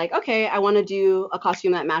 And it's like, okay, I want to do a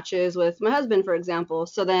costume that matches with my husband, for example.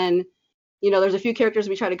 So then, there's a few characters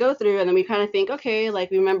we try to go through, and then we kind of think, okay,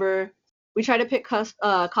 like remember, we try to pick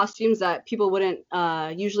costumes that people wouldn't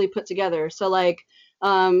usually put together. So like,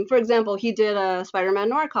 for example, he did a Spider-Man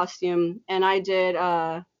Noir costume, and I did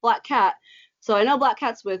Black Cat. So I know Black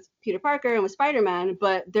Cat's with Peter Parker and with Spider-Man,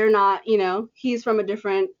 but they're not, he's from a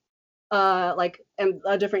different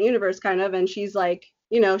a different universe kind of, and she's like,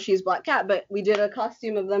 she's Black Cat, but we did a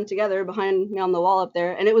costume of them together behind me on the wall up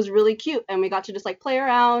there, and it was really cute, and we got to just like play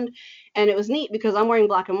around, and it was neat because I'm wearing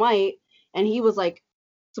black and white, and he was like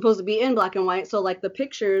supposed to be in black and white, so like the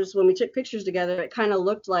pictures, when we took pictures together, it kind of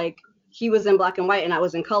looked like he was in black and white and I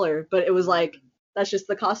was in color, but it was like that's just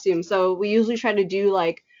the costume. So we usually try to do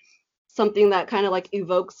like something that kind of like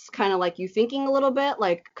evokes kind of like you thinking a little bit,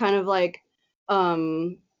 like kind of like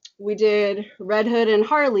um we did Red Hood and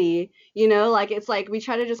Harley, like it's like we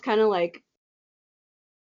try to just kind of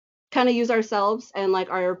use ourselves and like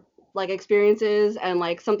our like experiences and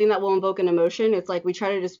like something that will invoke an emotion. It's like we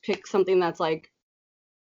try to just pick something that's like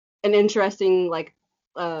an interesting like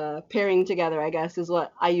pairing together, I guess, is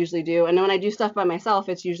what I usually do. And then when I do stuff by myself,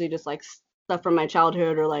 it's usually just like stuff from my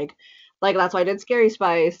childhood or like that's why I did Scary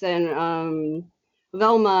Spice and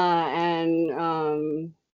Velma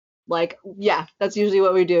and like yeah, that's usually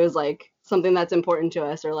what we do is like something that's important to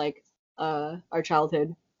us or like our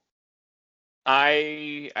childhood.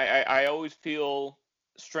 I always feel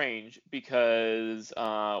strange because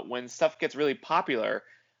when stuff gets really popular,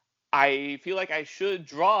 I feel like I should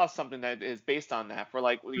draw something that is based on that. For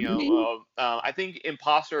like, I think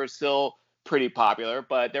Imposter is still pretty popular,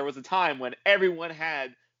 but there was a time when every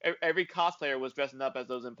cosplayer was dressing up as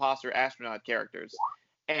those Imposter astronaut characters,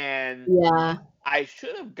 and Yeah. I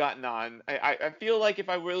should have gotten on. I feel like if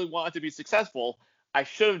I really wanted to be successful, I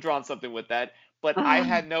should have drawn something with that. But I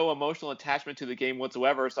had no emotional attachment to the game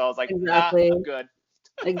whatsoever, so I was like, nah, Exactly. I'm good.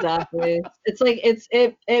 Exactly. It's like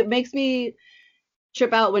it makes me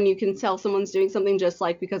trip out when you can tell someone's doing something just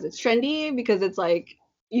like because it's trendy, because it's like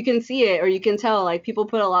you can see it or you can tell like people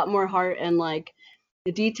put a lot more heart and like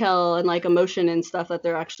the detail and like emotion and stuff that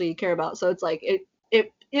they're actually care about. So it's like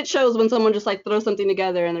it shows when someone just like throws something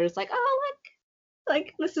together and they're just like, oh look,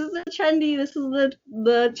 like this is the trendy, this is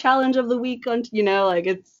the challenge of the week on like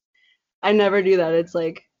it's I never do that. It's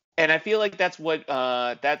like And I feel like that's what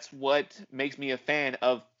makes me a fan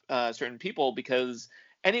of certain people because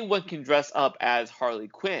anyone can dress up as Harley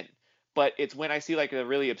Quinn, but it's when I see like a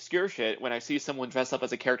really obscure shit, when I see someone dress up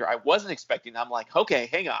as a character I wasn't expecting, I'm like, okay,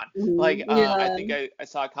 hang on. Like I yeah. think I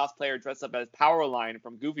saw a cosplayer dress up as Powerline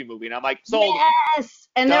from Goofy Movie, and I'm like, sold, Yes,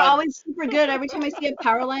 and they're done. always super good. Every time I see a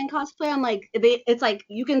Powerline cosplay, I'm like, it's like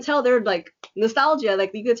you can tell they're like nostalgia.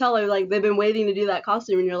 Like you can tell they're like they've been waiting to do that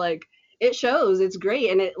costume, and you're like, it shows. It's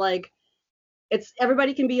great, and it like it's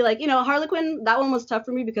everybody can be like, Harley Quinn. That one was tough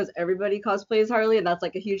for me because everybody cosplays Harley, and that's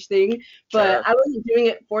like a huge thing. But Sure. I wasn't doing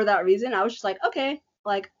it for that reason. I was just like, okay,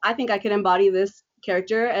 like I think I can embody this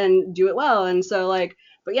character and do it well, and so like.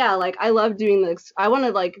 But yeah, like I love doing this. I want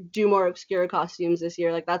to like do more obscure costumes this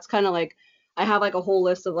year. Like that's kind of like I have like a whole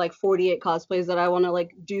list of like 48 cosplays that I want to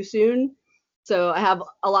like do soon. So I have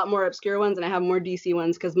a lot more obscure ones and I have more DC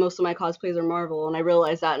ones because most of my cosplays are Marvel, and I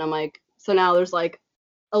realize that, and I'm like, so now there's like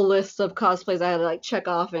a list of cosplays I had to like check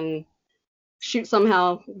off and shoot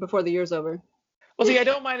somehow before the year's over. Well, see, I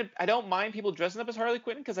don't mind people dressing up as Harley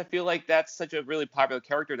Quinn because I feel like that's such a really popular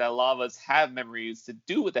character that a lot of us have memories to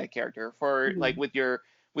do with that character. For like Mhm. with your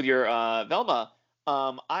Velma,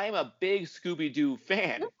 I'm a big Scooby Doo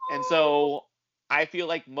fan, and so I feel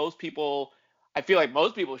like most people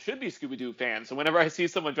should be Scooby Doo fans. So whenever I see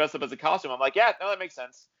someone dressed up as a costume, I'm like, yeah, no, that makes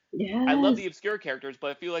sense. I love Yes, the obscure characters,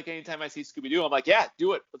 but I feel like anytime I see Scooby Doo, I'm like, yeah,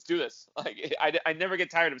 do it, let's do this. Like I never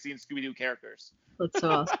get tired of seeing Scooby Doo characters. that's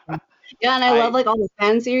so awesome. Yeah, and I love I like all the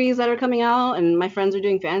fan series that are coming out, and my friends are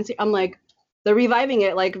doing I'm like, they're reviving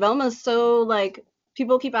it. Like Velma's so like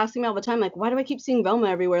people keep asking me all the time, like, why do I keep seeing Velma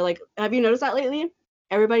everywhere? Like, have you noticed that lately?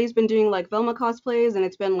 Everybody's been doing like Velma cosplays, and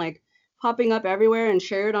it's been like popping up everywhere and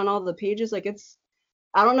shared on all the pages. Like, it's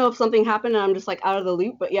I don't know if something happened and I'm just like out of the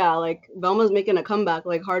loop, but yeah, like Velma's making a comeback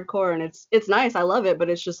like hardcore, and it's nice. I love it, but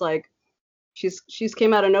it's just like she's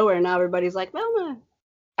came out of nowhere and now everybody's like Velma.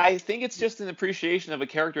 I think it's just an appreciation of a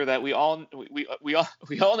character that we all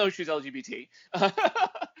know she's LGBT.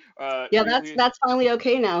 Yeah, We that's finally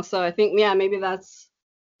okay now. So I think yeah, maybe that's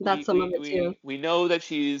some of it too. we know that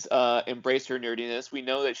she's embraced her nerdiness. We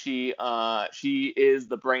know that she is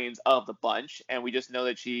the brains of the bunch, and we just know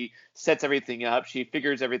that she sets everything up. She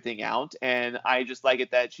figures everything out, and I just like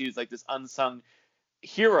it that she's like this unsung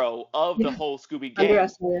hero of the Yeah, whole Scooby gang.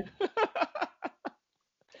 underestimated.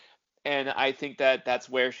 And I think that that's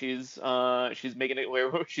where she's making it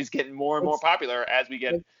where she's getting more and more It's popular as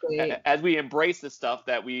it's great. as we embrace the stuff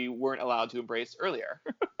that we weren't allowed to embrace earlier.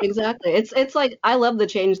 Exactly. It's like I love the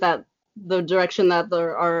change that the direction that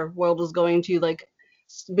our world is going to like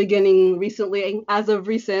beginning recently as of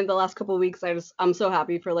recent the last couple of weeks I'm so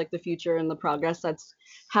happy for like the future and the progress that's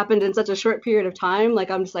happened in such a short period of time. Like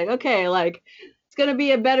I'm just like okay, like it's going to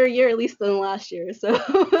be a better year at least than last year. So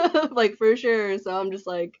like for sure. So I'm just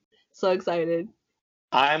like so excited.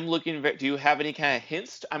 I'm looking. Do you have any kind of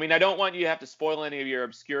hints? I mean, I don't want you to have to spoil any of your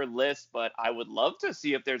obscure lists, but I would love to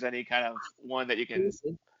see if there's any kind of one that you Let me can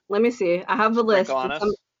see. Let me see. I have the sprinkle list. on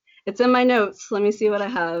us. It's in my notes. Let me see what I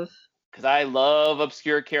have. Because I love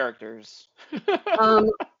obscure characters. Um,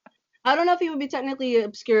 I don't know if he would be technically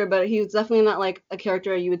obscure, but he was definitely not like a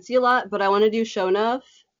character you would see a lot. But I want to do Sho'nuff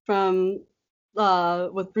from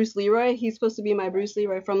with Bruce Leroy. He's supposed to be my Bruce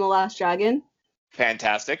Leroy from The Last Dragon.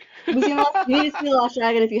 Fantastic. Have you seen you need to see The Last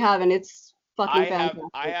Dragon if you haven't. It's fucking I fantastic.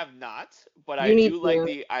 have not, but I You need do like to.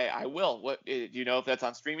 the I will. What do you know if that's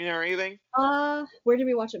on streaming or anything? Where did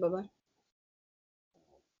we watch it, Bubba?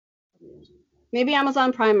 Maybe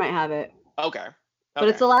Amazon Prime might have it. Okay. But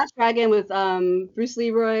it's Okay. The Last Dragon with Bruce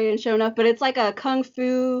Leroy and Sho'nuff. But it's like a kung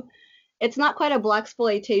fu. It's not quite a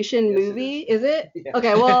blaxploitation Yes, it movie, is. is it? Yeah.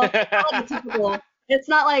 Okay, well, it's not like a typical. It's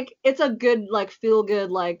not like it's a good like feel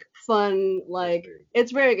good like fun like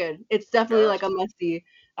it's very good. It's definitely Sure. like a must see.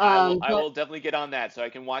 I But will definitely get on that so I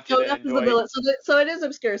can watch it and Sho'nuff is the enjoy. villain, so it is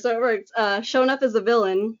obscure. So it works. Sho'nuff is the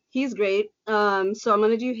villain. He's great. So I'm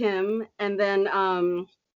gonna do him, and then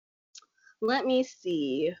let me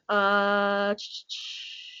see. I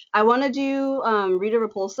want to do Rita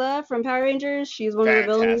Repulsa from Power Rangers. She's one of the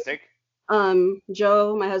villains. Fantastic.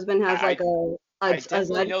 Joe, my husband, has like I I a definitely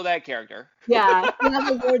Zed. know that character. Yeah, he has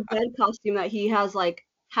a Lord Zed costume that he has like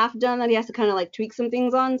half done that he has to kind of like tweak some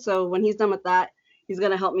things on. So when he's done with that, he's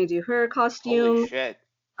gonna help me do her Holy costume. shit.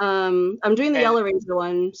 I'm doing the And Yellow Ranger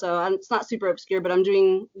one, so it's not super obscure, but I'm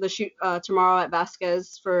doing the shoot tomorrow at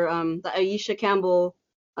Vasquez for the Aisha Campbell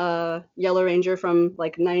Yellow Ranger from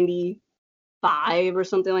like '95 or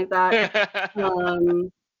something like that.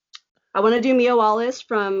 Um, I want to do Mia Wallace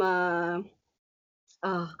from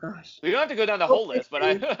oh gosh, we don't have to go down the Pulp whole list, but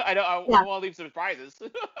Fiction. I Yeah, want to leave some surprises.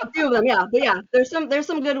 a few of them, yeah. But yeah, there's some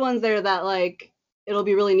good ones there that like it'll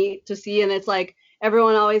be really neat to see, and it's like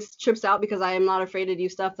everyone always trips out because I am not afraid to do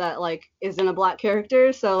stuff that like isn't a black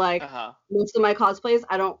character. So like Uh-huh. most of my cosplays,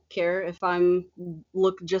 I don't care if I'm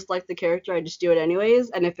look just like the character. I just do it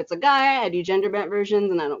anyways. And if it's a guy, I do gender bent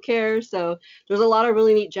versions, and I don't care. So there's a lot of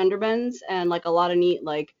really neat gender bends and like a lot of neat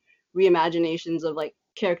like reimaginations of like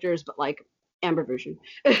characters, but like Amber version.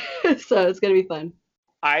 So it's gonna be fun.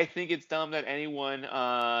 I think it's dumb that anyone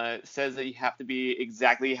says that you have to be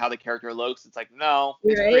exactly how the character looks. It's like, no,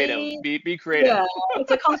 it's creative. Right? Be creative. Yeah,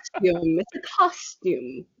 it's a costume. It's a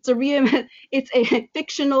costume. It's a it's a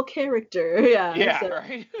fictional character. Yeah. Yeah, So,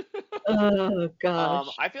 right. oh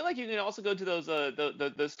gosh. I feel like you can also go to those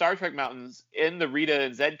the Star Trek mountains in the Rita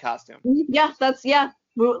and Zed costume. Yeah, that's yeah.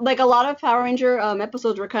 Like a lot of Power Ranger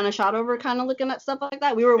episodes were kind of shot over, kind of looking at stuff like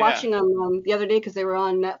that. We were Yeah. watching them the other day because they were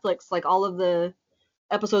on Netflix. Like all of the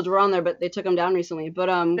episodes were on there, but they took them down recently. But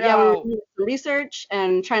yeah, we were No. doing some research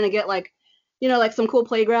and trying to get like like some cool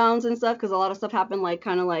playgrounds and stuff, because a lot of stuff happened like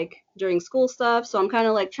kind of like during school stuff. So I'm kind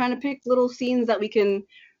of like trying to pick little scenes that we can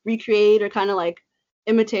recreate or kind of like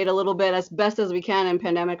imitate a little bit as best as we can in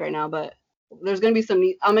pandemic right now. But there's gonna be some.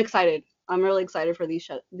 I'm excited. I'm really excited for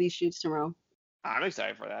these shoots tomorrow. I'm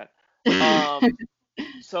excited for that. Um,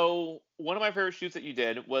 so one of my favorite shoots that you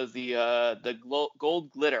did was the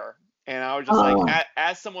gold glitter, and I was just like, Oh,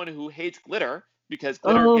 as someone who hates glitter because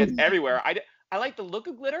glitter oh, gets everywhere, I like the look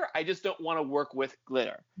of glitter. I just don't want to work with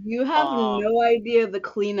glitter. you have Um, no idea the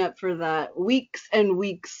cleanup for that. Weeks and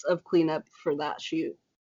weeks of cleanup for that shoot.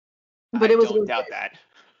 But I it was don't worth doubt it. that.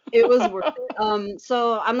 It was worth it.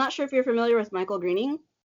 So I'm not sure if you're familiar with Michael Greening.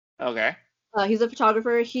 Okay. He's a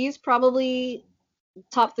photographer. He's probably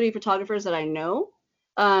top three photographers that I know.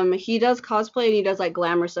 He does cosplay and he does like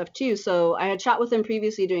glamour stuff too. So I had shot with him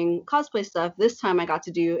previously doing cosplay stuff. This time I got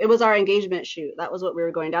to do it was our engagement shoot. That was what we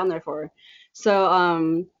were going down there for.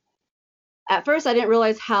 So at first I didn't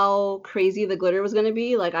realize how crazy the glitter was gonna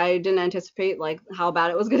be. Like I didn't anticipate like how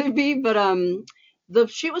bad it was gonna be. But the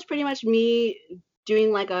shoot was pretty much me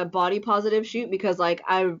doing like a body positive shoot because like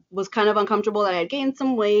I was kind of uncomfortable that I had gained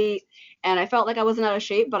some weight and I felt like I wasn't out of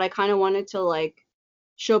shape, but I kind of wanted to like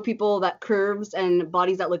show people that curves and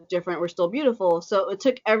bodies that look different were still beautiful. So it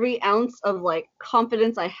took every ounce of like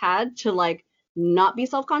confidence I had to like not be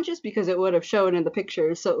self-conscious because it would have shown in the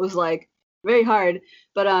pictures. So it was like very hard.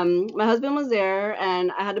 But my husband was there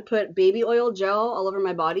and I had to put baby oil gel all over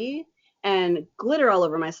my body and glitter all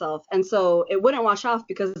over myself. And so it wouldn't wash off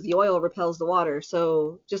because the oil repels the water.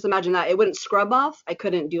 So just imagine that. It wouldn't scrub off. I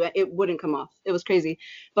couldn't do it. It wouldn't come off. It was crazy.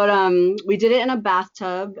 But we did it in a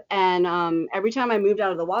bathtub, and every time I moved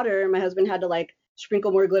out of the water, my husband had to like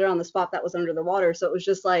sprinkle more glitter on the spot that was under the water. So it was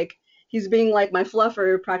just like he's being like my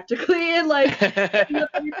fluffer practically, and like setting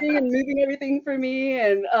up everything and moving everything for me,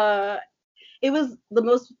 and it was the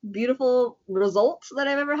most beautiful results that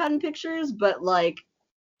I've ever had in pictures. But like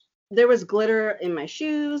there was glitter in my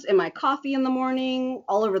shoes, in my coffee in the morning,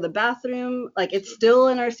 all over the bathroom. Like it's still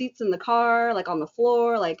in our seats in the car, like on the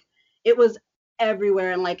floor. Like it was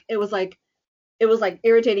everywhere, and like it was like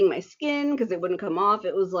irritating my skin because it wouldn't come off.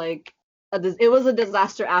 It was like it was a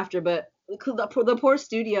disaster after, but the poor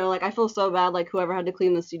studio. Like I feel so bad, like whoever had to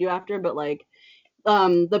clean the studio after. But like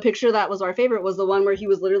the picture that was our favorite was the one where he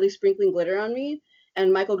was literally sprinkling glitter on me,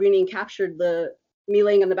 and Michael Greening captured the me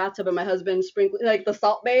laying in the bathtub and my husband sprinkling like the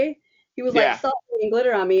Salt Bay. He was like Yeah. salt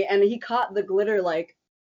glitter on me, and he caught the glitter like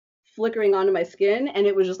flickering onto my skin, and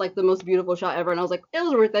it was just like the most beautiful shot ever. And I was like, it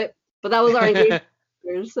was worth it. But that was our engagement,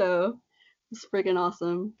 picture, so it's freaking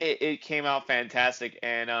awesome. It came out fantastic,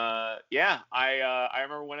 and yeah, I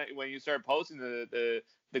remember when you started posting the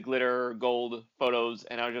glitter gold photos,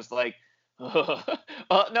 and I was just like,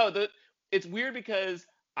 no, it's weird because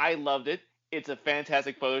I loved it. It's a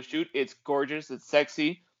fantastic photo shoot. It's gorgeous. It's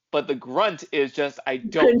sexy. But the grunt is just I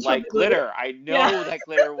don't Couldn't show like the glitter. glitter. I Yeah, know that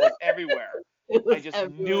glitter was everywhere. it I was just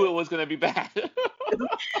knew everywhere. it was gonna be bad.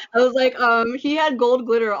 I was like, he had gold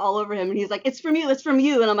glitter all over him, and he's like, it's from you, it's from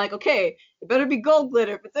you. And I'm like, okay, it better be gold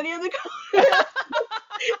glitter. If it's any other color,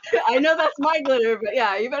 I know that's my glitter, but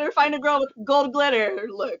yeah, you better find a girl with gold glitter.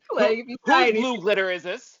 Look, Who like if you try whose anything, blue glitter is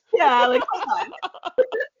this? yeah, like come on.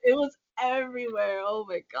 It was everywhere. Oh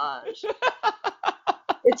my gosh.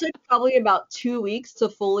 It took probably about 2 weeks to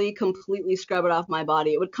fully, completely scrub it off my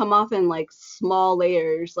body. It would come off in like small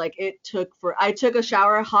layers. Like it took for. I took a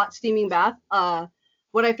shower, hot steaming bath.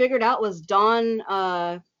 What I figured out was Dawn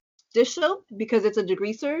dish soap because it's a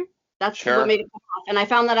degreaser. That's what Sure. made it come off. And I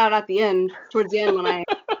found that out at the end, towards the end, when I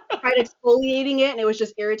tried exfoliating it and it was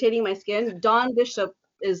just irritating my skin. Dawn dish soap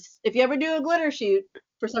is. If you ever do a glitter shoot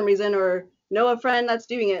for some reason or know a friend that's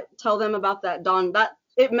doing it, tell them about that Dawn. That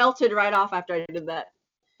it melted right off after I did that.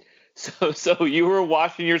 So you were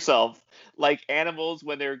washing yourself like animals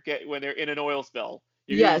when they're in an oil spill.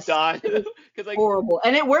 You use Yes, Dawn it was because like horrible,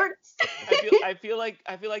 and it works. I feel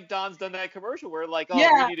like Dawn's done that commercial where like, oh, we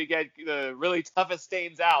Yeah, need to get the really toughest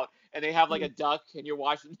stains out, and they have like a duck and you're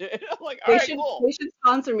washing it. I'm like, all they right, should cool. they should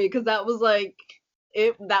sponsor me because that was like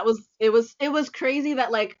it was crazy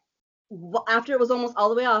that like after it was almost all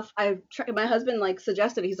the way off, I tried. My husband like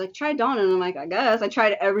suggested he's like try Dawn, and I'm like I guess I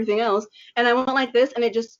tried everything else, and I went like this, and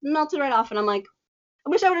it just melted right off, and I'm like I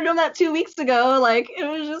wish I would have known that 2 weeks ago. Like it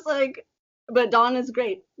was just like, but Dawn is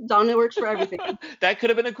great. Dawn it works for everything. That could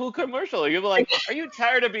have been a cool commercial. You'd be like, are you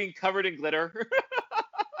tired of being covered in glitter?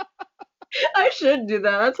 I should do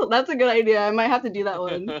that. That's a good idea. I might have to do that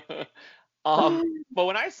one. But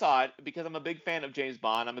when I saw it, because I'm a big fan of James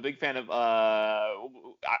Bond, I'm a big fan of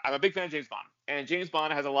James Bond, and James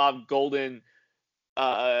Bond has a lot of golden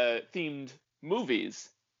themed movies.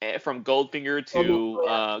 from Goldfinger to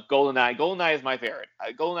GoldenEye. GoldenEye is my favorite.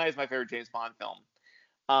 GoldenEye is my favorite James Bond film.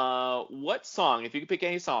 What song, if you could pick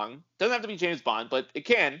any song, doesn't have to be James Bond, but it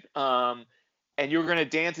can, and you're gonna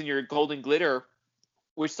dance in your golden glitter,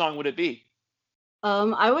 which song would it be?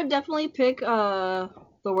 I would definitely pick "The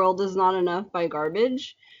World Is Not Enough" by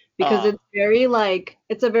Garbage because Uh, it's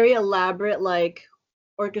a very elaborate like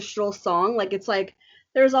orchestral song. Like it's like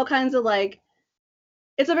there's all kinds of like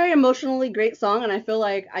it's a very emotionally great song, and I feel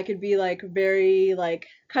like I could be like very like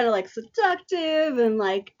kind of like seductive, and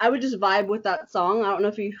like I would just vibe with that song. I don't know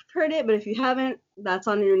if you've heard it, but if you haven't, that's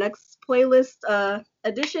on your next playlist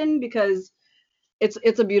edition because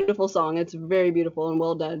it's a beautiful song. It's very beautiful and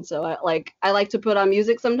well done. So I like to put on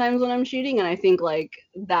music sometimes when I'm shooting, and I think like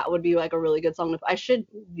that would be like a really good song. I should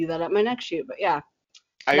do that at my next shoot. But yeah,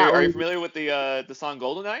 that are you one. familiar with the song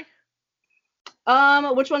GoldenEye?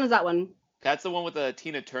 Which one is that one? That's the one with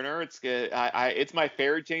Tina Turner. It's good. It's my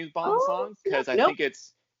favorite James Bond Oh, song because I nope. think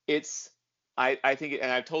it's I think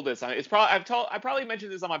and I've told this. I probably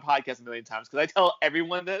mentioned this on my podcast a million times because I tell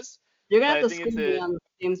everyone this, You're gonna but have I to think school me on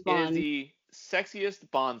James it is Bond. the sexiest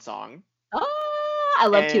Bond song, Oh, I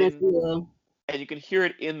love Tina and Turner. and you can hear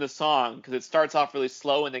it in the song because it starts off really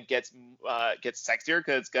slow and then gets sexier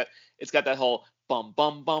because it's got that whole bum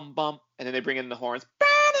bum bum bum, and then they bring in the horns.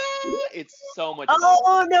 It's so much fun.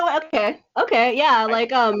 Oh no, okay, yeah. I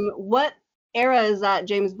Like what era is that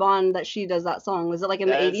James Bond that she does that song? Was it like in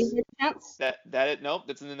the 80s that's by chance? nope,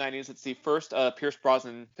 that's in the 90s. It's the first Pierce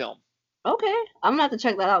Brosnan film. Okay, I'm gonna have to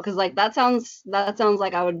check that out because like that sounds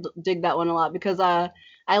like I would dig that one a lot because I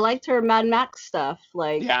liked her Mad Max stuff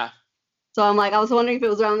like Yeah. so I'm like I was wondering if it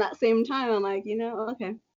was around that same time. I'm like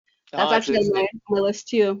okay, that's Uh, it's actually it's on my list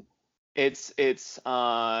too. I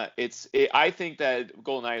think that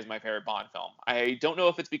GoldenEye is my favorite Bond film. I don't know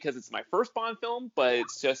if it's because it's my first Bond film, but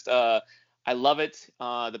it's just I love it.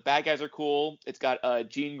 The bad guys are cool. It's got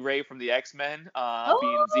Jean Grey from the X-Men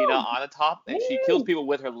being Xena Oh, on the top, and she kills yay. people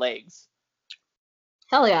with her legs.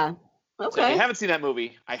 Hell yeah. So if you Okay. haven't seen that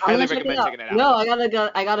movie, I I'm highly gonna check it recommend out. checking it No, I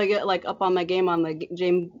gotta get like up on my game on the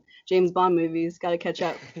James Bond movies. Gotta catch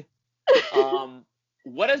up. out.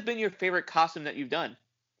 What has been your favorite costume that you've done?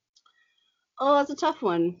 Oh, that's a tough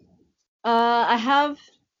one. I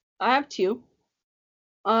have two.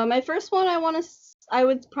 My first one I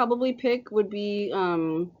would probably pick would be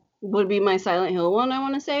my Silent Hill one. I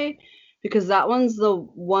want to say because that one's the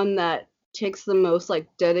one that takes the most like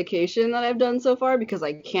dedication that I've done so far because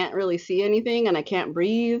I can't really see anything and I can't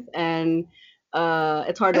breathe and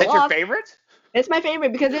it's hard to That's your walk. favorite? It's my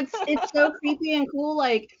favorite because it's so creepy and cool.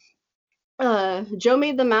 Like Joe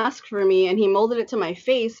made the mask for me and he molded it to my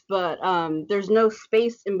face, but there's no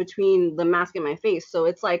space in between the mask and my face, so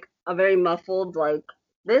it's like a very muffled like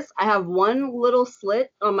this. I have one little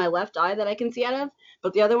slit on my left eye that I can see out of,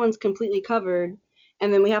 but the other one's completely covered.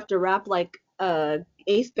 And then we have to wrap like a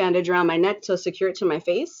ace bandage around my neck to secure it to my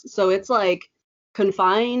face, so it's like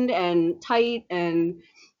confined and tight and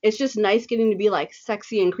it's just nice getting to be like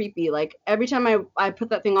sexy and creepy. Like every time I put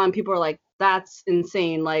that thing on, people are like, that's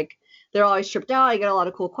insane. Like they're always tripped out. I get a lot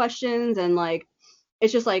of cool questions and like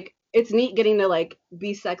it's just like it's neat getting to like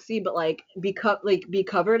be sexy but like be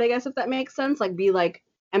covered, I guess if that makes sense. Like be like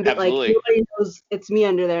and be like Absolutely. nobody knows it's me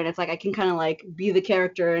under there and it's like I can kind of like be the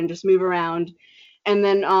character and just move around. And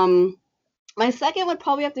then my second would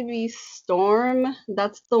probably have to be Storm.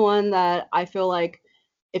 That's the one that I feel like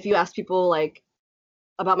if you ask people like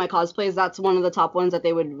about my cosplays, that's one of the top ones that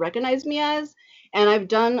they would recognize me as. And I've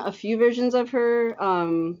done a few versions of her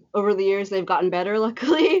over the years. They've gotten better,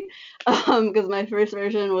 luckily, because my first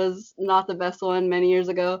version was not the best one many years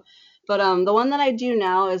ago. But the one that I do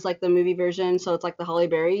now is like the movie version, so it's like the Holly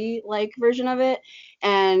Berry like version of it,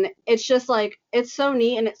 and it's just like it's so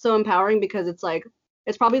neat and it's so empowering because it's like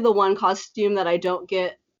it's probably the one costume that I don't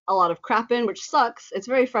get a lot of crap in, which sucks. It's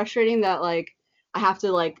very frustrating that like I have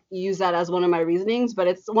to like use that as one of my reasonings, but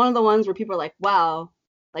it's one of the ones where people are like, "Wow,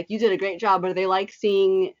 like you did a great job," or they like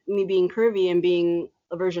seeing me being curvy and being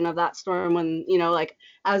a version of that Storm when, like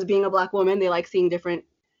as being a black woman, they like seeing different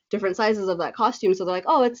sizes of that costume. So they're like,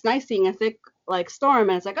 "Oh, it's nice seeing a thick like Storm."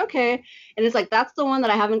 And it's like, "Okay." And it's like that's the one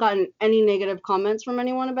that I haven't gotten any negative comments from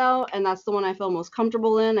anyone about, and that's the one I feel most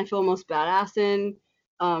comfortable in. I feel most badass in.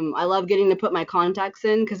 I love getting to put my contacts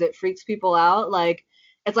in because it freaks people out. Like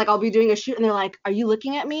it's like I'll be doing a shoot and they're like, "Are you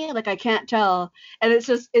looking at me?" Like I can't tell, and it's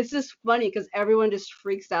just funny because everyone just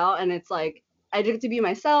freaks out, and it's like I get to be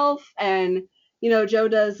myself, and Joe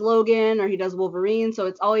does Logan or he does Wolverine, so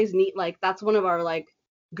it's always neat. Like that's one of our like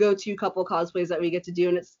go-to couple cosplays that we get to do,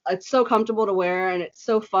 and it's so comfortable to wear and it's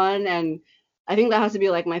so fun, and I think that has to be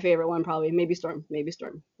like my favorite one probably. Maybe Storm,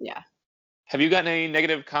 yeah. Have you gotten any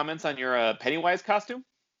negative comments on your Pennywise costume?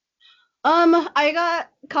 I got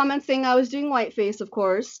comments saying I was doing whiteface, of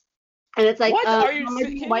course. And it's like, What? Are you am I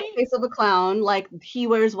doing kidding me? whiteface of a clown? Like he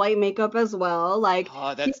wears white makeup as well. Like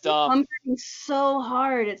Oh, that's people dumb. come for me so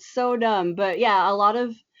hard. It's so dumb. But yeah,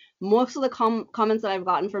 most of the comments that I've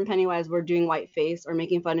gotten from Pennywise were doing whiteface or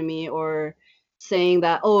making fun of me or saying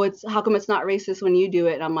that, oh, it's how come it's not racist when you do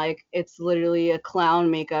it? And I'm like, it's literally a clown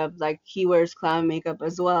makeup. Like he wears clown makeup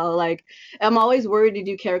as well. Like I'm always worried to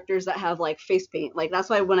do characters that have like face paint. Like that's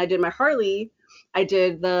why when I did my Harley, I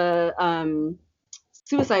did the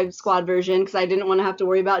Suicide Squad version because I didn't want to have to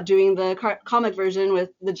worry about doing the comic version with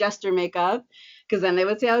the jester makeup because then they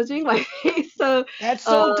would say I was doing whiteface. So That's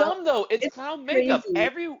so uh, dumb though. It's it's clown makeup.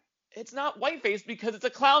 crazy. It's not whiteface because it's a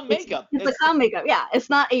clown It's makeup. it's a It's clown makeup. Yeah, it's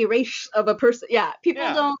not a race of a person. Yeah, people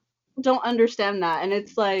yeah. don't understand that, and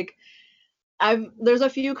it's like there's a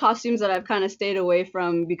few costumes that I've kind of stayed away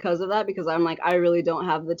from because of that because I'm like I really don't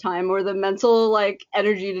have the time or the mental like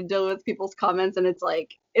energy to deal with people's comments, and it's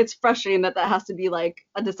like it's frustrating that has to be like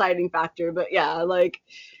a deciding factor. But yeah, like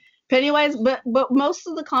Pennywise, but most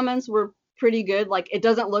of the comments were pretty good. Like it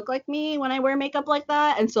doesn't look like me when I wear makeup like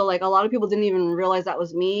that, and so like a lot of people didn't even realize that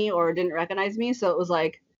was me or didn't recognize me. So it was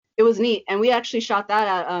like it was neat, and we actually shot that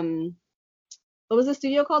at what was the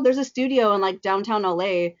studio called? There's a studio in like downtown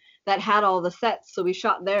LA that had all the sets, so we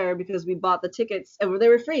shot there because we bought the tickets and they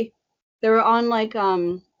were free. They were on like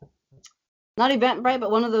not Eventbrite,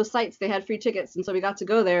 but one of those sites. They had free tickets, and so we got to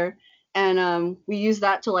go there, and we used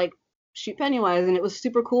that to like shoot Pennywise, and it was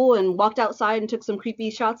super cool. And walked outside and took some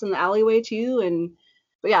creepy shots in the alleyway too. And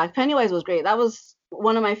but yeah, Pennywise was great. That was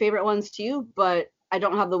one of my favorite ones too. But I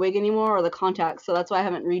don't have the wig anymore or the contacts, so that's why I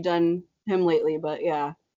haven't redone him lately. But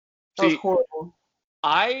yeah, that was See, horrible.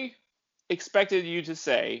 I expected you to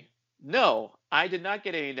say, no, I did not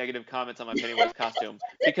get any negative comments on my Pennywise costume.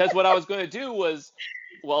 Because what I was going to do was,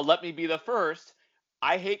 well, let me be the first.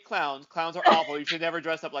 I hate clowns. Clowns are awful. You should never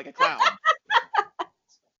dress up like a clown.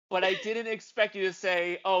 But I didn't expect you to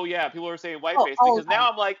say, oh, yeah, people are saying whiteface. Because now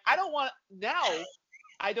I'm like, I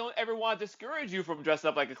don't ever want to discourage you from dressing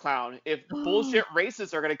up like a clown. If bullshit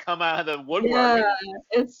racists are going to come out of the woodwork, Yeah,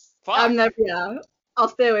 I'm fuck. never, yeah. I'll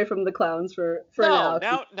stay away from the clowns for No,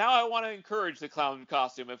 now. now I want to encourage the clown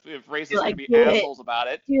costume if racists You're are like, gonna be do assholes about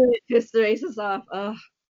it. it, piss the races off. Ugh.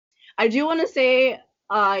 I do want to say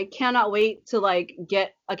I cannot wait to like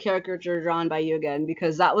get a caricature drawn by you again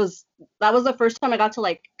because that was the first time I got to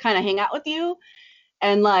like kind of hang out with you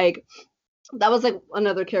and like that was like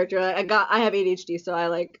another character I have ADHD so I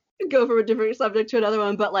like go from a different subject to another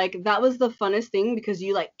one but like that was the funnest thing because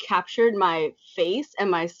you like captured my face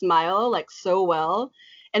and my smile like so well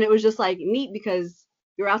and it was just like neat because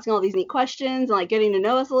you're asking all these neat questions and like getting to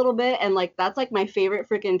know us a little bit and like that's like my favorite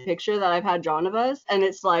freaking picture that I've had drawn of us and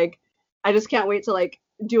it's like I just can't wait to like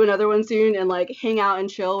do another one soon and like hang out and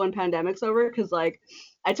chill when pandemic's over because like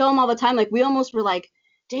I tell him all the time like we almost were like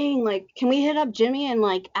dang, like, can we hit up Jimmy and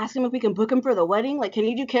like ask him if we can book him for the wedding? Like, can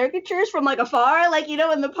you do caricatures from like afar, like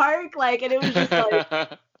in the park? Like, and it was just like,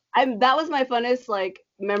 that was my funnest like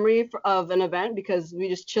memory of an event because we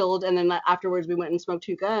just chilled and then afterwards we went and smoked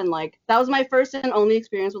hookah and like that was my first and only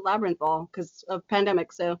experience with Labyrinth Ball because of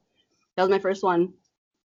pandemic. So that was my first one.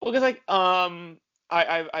 Well, because like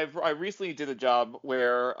I recently did a job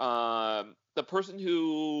where the person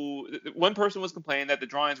who one person was complaining that the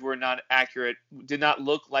drawings were not accurate, did not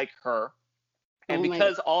look like her, and Oh my god.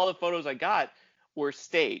 because all the photos I got were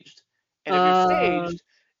staged, and if you're Uh, staged,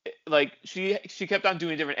 like she kept on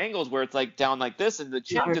doing different angles where it's like down like this and the not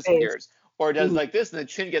chin her face. disappears, or it does Mhm. like this and the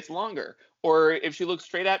chin gets longer, or if she looks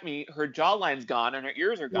straight at me, her jawline's gone and her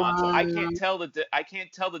ears are gone, so I Wow. can't tell I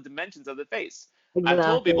can't tell the dimensions of the face. I've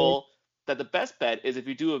told Exactly. people that the best bet is if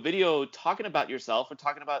you do a video talking about yourself or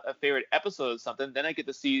talking about a favorite episode of something, then I get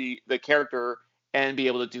to see the character and be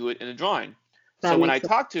able to do it in a drawing. So That makes sense.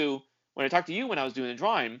 when I talked to you when I was doing the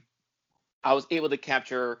drawing, I was able to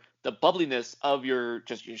capture the bubbliness of your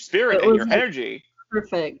spirit It and was your like energy.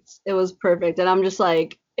 perfect. It was perfect. And I'm just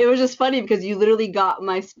like, it was just funny because you literally got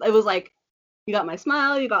it was like, you got my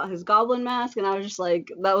smile, you got his goblin mask, and I was just like,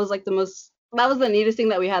 that was like that was the neatest thing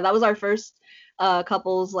that we had. That was our first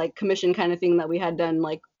couples like commission kind of thing that we had done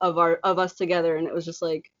like of us together. And it was just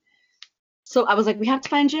like, so I was like, we have to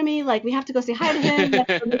find Jimmy. Like, we have to go say hi to him. We have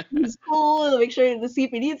to go make sure he's cool. Make sure to see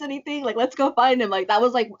if he needs anything. Like, let's go find him. Like, that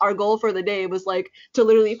was like our goal for the day was like to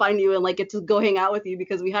literally find you and like get to go hang out with you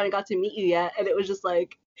because we hadn't got to meet you yet. And it was just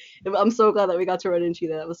like, I'm so glad that we got to run into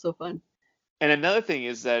you. That was so fun. And another thing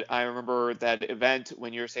is that I remember that event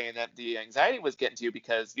when you're saying that the anxiety was getting to you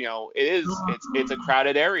because it's a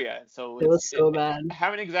crowded area, so It was so bad.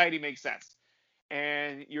 having anxiety makes sense.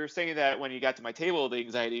 And you're saying that when you got to my table, the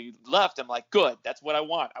anxiety left. I'm like, good. That's what I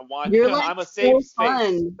want. You're like I'm a so safe space.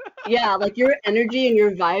 fun. Yeah, like your energy and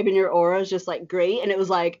your vibe and your aura is just like great. And it was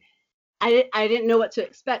like I didn't know what to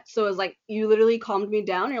expect. So it was like you literally calmed me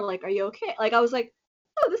down. You're like, are you okay? Like I was like,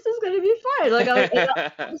 oh, this is gonna be fine. Like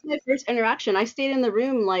that was my first interaction. I stayed in the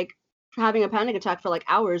room like having a panic attack for like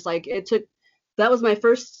hours. Like that was my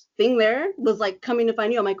first thing there was like coming to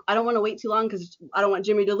find you. I'm like, I don't want to wait too long because I don't want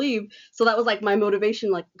Jimmy to leave. So that was like my motivation.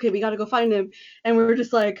 Like, okay, we got to go find him. And we were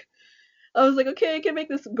just like, I was like, okay, I can make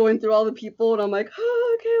this going through all the people. And I'm like,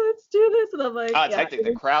 oh, okay, let's do this. And I'm like, It's hectic.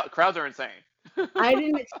 The crowds are insane. I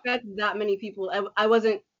didn't expect that many people.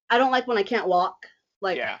 I don't like when I can't walk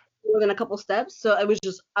like more than a couple steps. So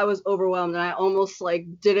I was overwhelmed and I almost like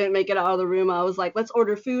didn't make it out of the room. I was like, let's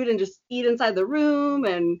order food and just eat inside the room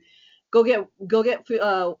and go get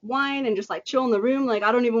wine and just like chill in the room. Like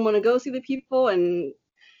I don't even want to go see the people. And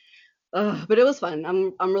but it was fun.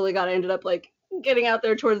 I'm really glad I ended up like getting out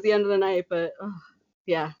there towards the end of the night. But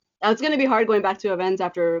yeah, it's gonna be hard going back to events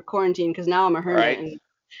after quarantine because now I'm a hermit. Right.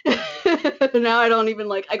 And now I don't even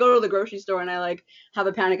like I go to the grocery store and I like have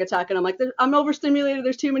a panic attack and I'm like I'm overstimulated,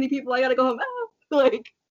 there's too many people, I gotta go home.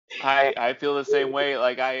 Like I feel the same way.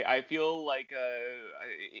 Like I feel like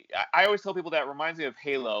I always tell people that reminds me of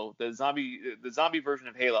Halo, the zombie version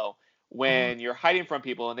of Halo, when you're hiding from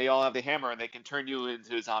people and they all have the hammer and they can turn you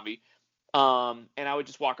into a zombie. And I would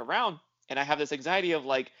just walk around and I have this anxiety of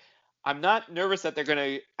like I'm not nervous that they're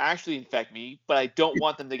gonna actually infect me, but I don't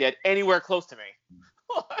want them to get anywhere close to me.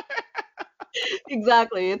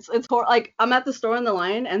 Exactly. It's like I'm at the store in the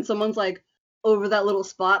line and someone's like over that little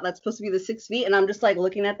spot that's supposed to be the 6 feet and I'm just like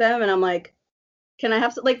looking at them and I'm like, can I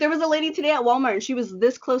have like there was a lady today at Walmart and she was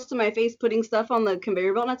this close to my face putting stuff on the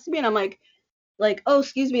conveyor belt next to me and I'm like, oh,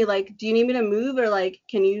 excuse me, like, do you need me to move or like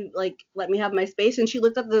can you like let me have my space? And she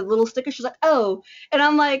looked at the little sticker, she's like, oh, and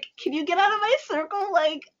I'm like, can you get out of my circle?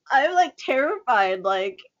 Like I'm like terrified,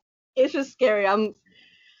 like it's just scary. I'm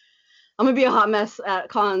gonna be a hot mess at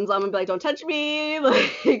cons. I'm gonna be like, don't touch me,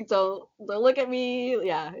 like don't look at me.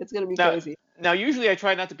 Yeah, it's gonna be crazy. Now, usually I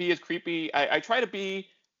try not to be as creepy. I try to be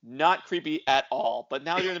not creepy at all. But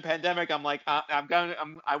now during the pandemic, I'm like,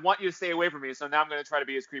 I want you to stay away from me. So now I'm gonna try to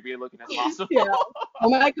be as creepy looking as possible. Yeah.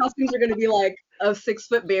 All my costumes are gonna be like a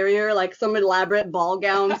 6-foot barrier, like some elaborate ball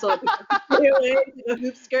gown, so like a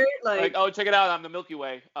hoop skirt, like oh, check it out, I'm the Milky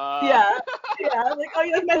Way. Yeah. Like, oh,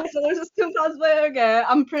 you like my Sailor System cosplay? Okay,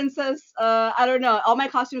 I'm Princess. I don't know. All my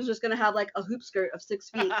costumes are just gonna have like a hoop skirt of 6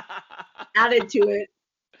 feet added to it.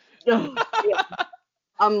 Yeah.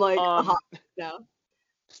 I'm like a hot now.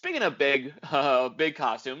 Speaking of big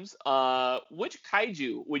costumes, which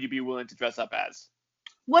kaiju would you be willing to dress up as?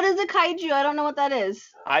 What is a kaiju? I don't know what that is.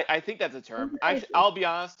 I think that's a term. I'll be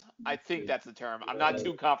honest. I think that's the term. I'm not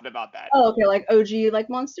too confident about that. Oh, okay, like OG, like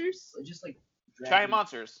monsters? Just like giant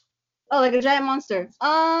monsters. Oh, like a giant monster.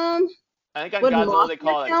 I think on Godzilla they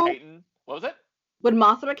call it a Titan. What was it? Would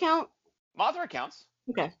Mothra count? Mothra counts.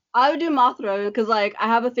 Okay, I would do Mothra because like I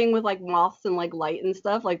have a thing with like moths and like light and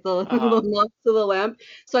stuff, like the the moths to the lamp.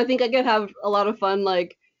 So I think I could have a lot of fun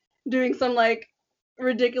like doing some like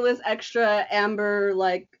ridiculous extra amber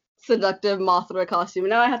like seductive Mothra costume.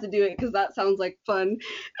 Now I have to do it because that sounds like fun.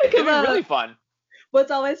 It'd be really fun.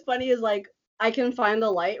 What's always funny is like I can find the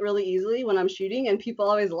light really easily when I'm shooting, and people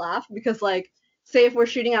always laugh because like say if we're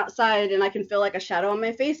shooting outside and I can feel like a shadow on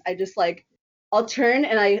my face, I just like I'll turn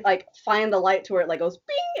and I like find the light to where it like goes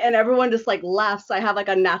bing and everyone just like laughs. I have like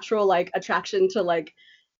a natural like attraction to like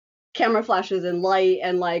camera flashes and light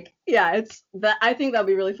and like yeah, it's that I think that'd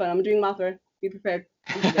be really fun. I'm doing Mothra. Be prepared.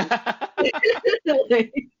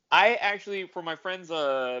 I actually, for my friend's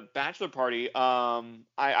bachelor party,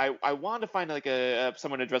 I wanted to find like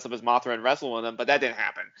someone to dress up as Mothra and wrestle with them, but that didn't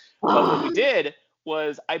happen. But what we did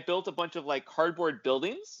was I built a bunch of like cardboard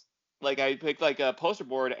buildings. Like I picked like a poster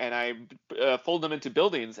board and I folded them into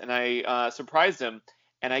buildings and I surprised him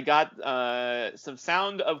and I got some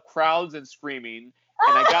sound of crowds and screaming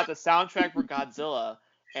and I got the soundtrack for Godzilla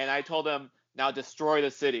and I told him, now destroy the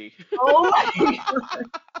city. Oh my god.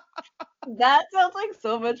 That sounds like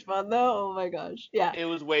so much fun though. Oh my gosh. Yeah. It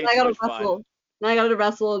was way too much fun. Now I gotta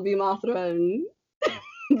wrestle and be Mothra and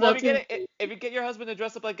well, if you get your husband to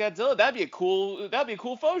dress up like Godzilla, that'd be a cool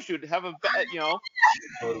photo shoot. Have a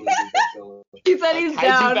He said he's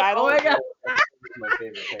down. Battle. Oh my god.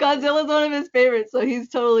 Godzilla's one of his favorites, so he's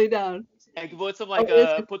totally down. And put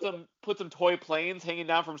some put some toy planes hanging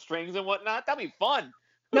down from strings and whatnot. That'd be fun.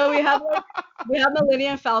 No, we have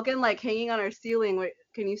Millennium Falcon like hanging on our ceiling.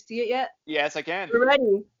 Can you see it yet? Yes, I can. We're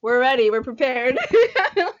ready. We're ready. We're prepared.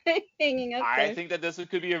 Like, hanging up I there. think that this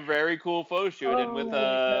could be a very cool photo shoot, and Oh my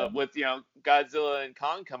god. with Godzilla and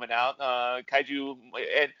Kong coming out, Kaiju,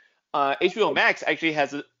 and HBO Max actually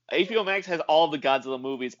has HBO Max has all the Godzilla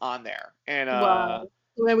movies on there, and Wow.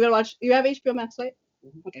 So we're gonna watch. You have HBO Max, right?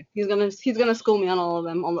 Okay. He's gonna school me on all of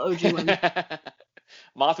them, on the OG ones.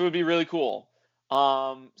 Mothra would be really cool.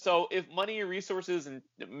 So if money and resources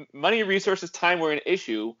time were an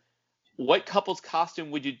issue, what couple's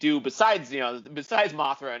costume would you do besides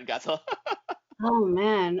Mothra and Godzilla? Oh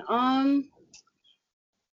man.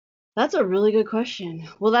 That's a really good question.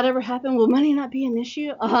 Will that ever happen? Will money not be an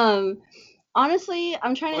issue? Honestly,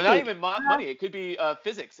 I'm trying to Well, not think. even money. It could be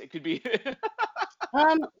physics. It could be.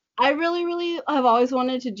 Um, I really, really have always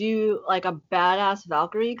wanted to do like a badass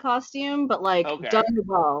Valkyrie costume, but like Okay. done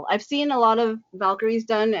well. I've seen a lot of Valkyries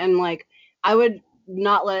done, and like I would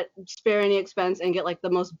not spare any expense and get like the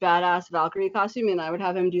most badass Valkyrie costume, and I would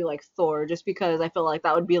have him do like Thor, just because I feel like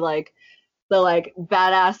that would be like the like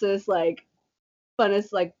badassest, like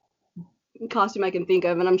funnest like costume I can think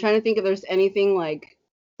of. And I'm trying to think if there's anything like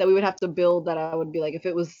that we would have to build that I would be like, if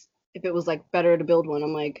it was like better to build one.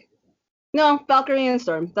 I'm like, no, Valkyrie and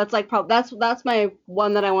Storm. That's like that's my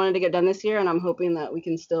one that I wanted to get done this year, and I'm hoping that we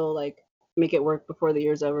can still like make it work before the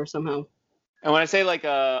year's over somehow. And when I say like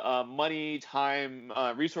money, time,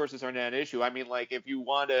 resources are not an issue, I mean like if you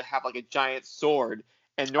want to have like a giant sword,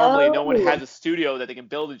 and normally no one has a studio that they can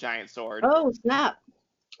build a giant sword. Oh snap!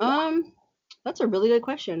 That's a really good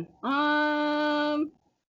question. I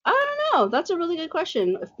don't know. That's a really good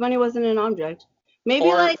question. If money wasn't an object, maybe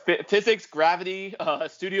or like physics, gravity,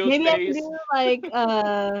 studio maybe space. I could do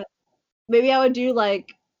like maybe I would do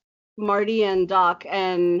like Marty and Doc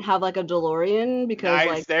and have like a DeLorean, because Nice,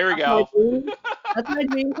 like there we go. That's my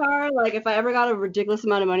dream car. Like if I ever got a ridiculous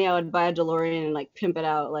amount of money, I would buy a DeLorean and like pimp it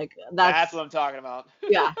out. Like That's what I'm talking about.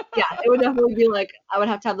 yeah, it would definitely be like I would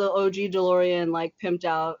have to have the OG DeLorean like pimped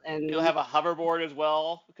out, and You'll have a hoverboard as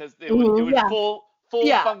well, because it was full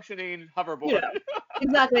functioning hoverboard. Yeah,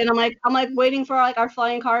 exactly. And I'm like waiting for like our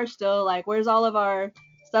flying cars still. Like where's all of our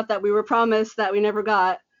stuff that we were promised that we never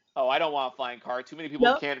got? Oh, I don't want a flying car. Too many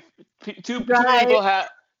people can't. Too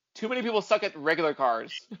many people suck at regular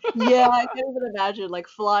cars. Yeah, I can't even imagine like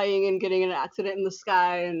flying and getting in an accident in the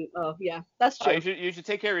sky. And oh yeah, that's true. You should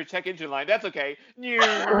take care of your check engine line. That's okay.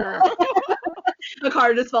 The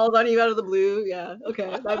car just falls on you out of the blue. Yeah,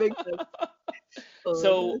 okay, that makes sense.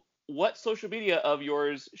 So, what social media of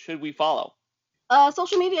yours should we follow?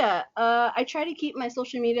 Social media. I try to keep my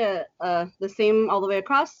social media the same all the way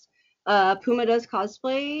across. Puma Does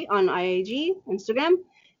Cosplay on IAG, Instagram,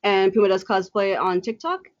 and Puma Does Cosplay on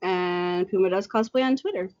TikTok, and Puma Does Cosplay on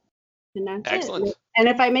Twitter. And that's Excellent. It. And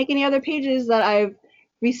if I make any other pages that I've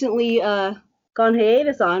recently gone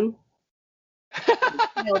hiatus on,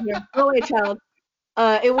 go away, child.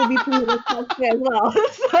 It will be Puma Does Cosplay as well.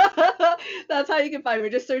 So that's how you can find me.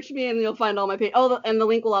 Just search me and you'll find all my pages. Oh, and the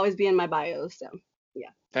link will always be in my bio. So yeah.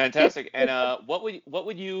 Fantastic. And what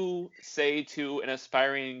would you say to an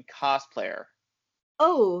aspiring cosplayer?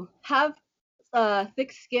 Oh, have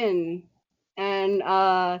thick skin and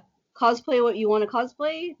cosplay what you want to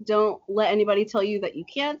cosplay. Don't let anybody tell you that you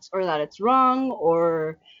can't, or that it's wrong,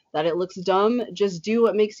 or that it looks dumb. Just do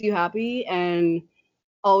what makes you happy, and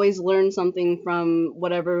always learn something from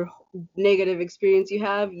whatever negative experience you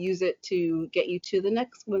have. Use it to get you to the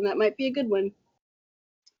next one that might be a good one.